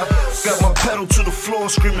it pop. Got my pedal to the floor,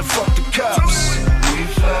 screaming, fuck the cops. We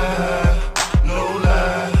fly, no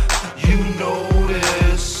lie, you know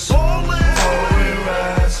this. Foreign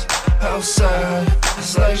rides outside,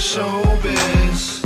 it's like showbiz.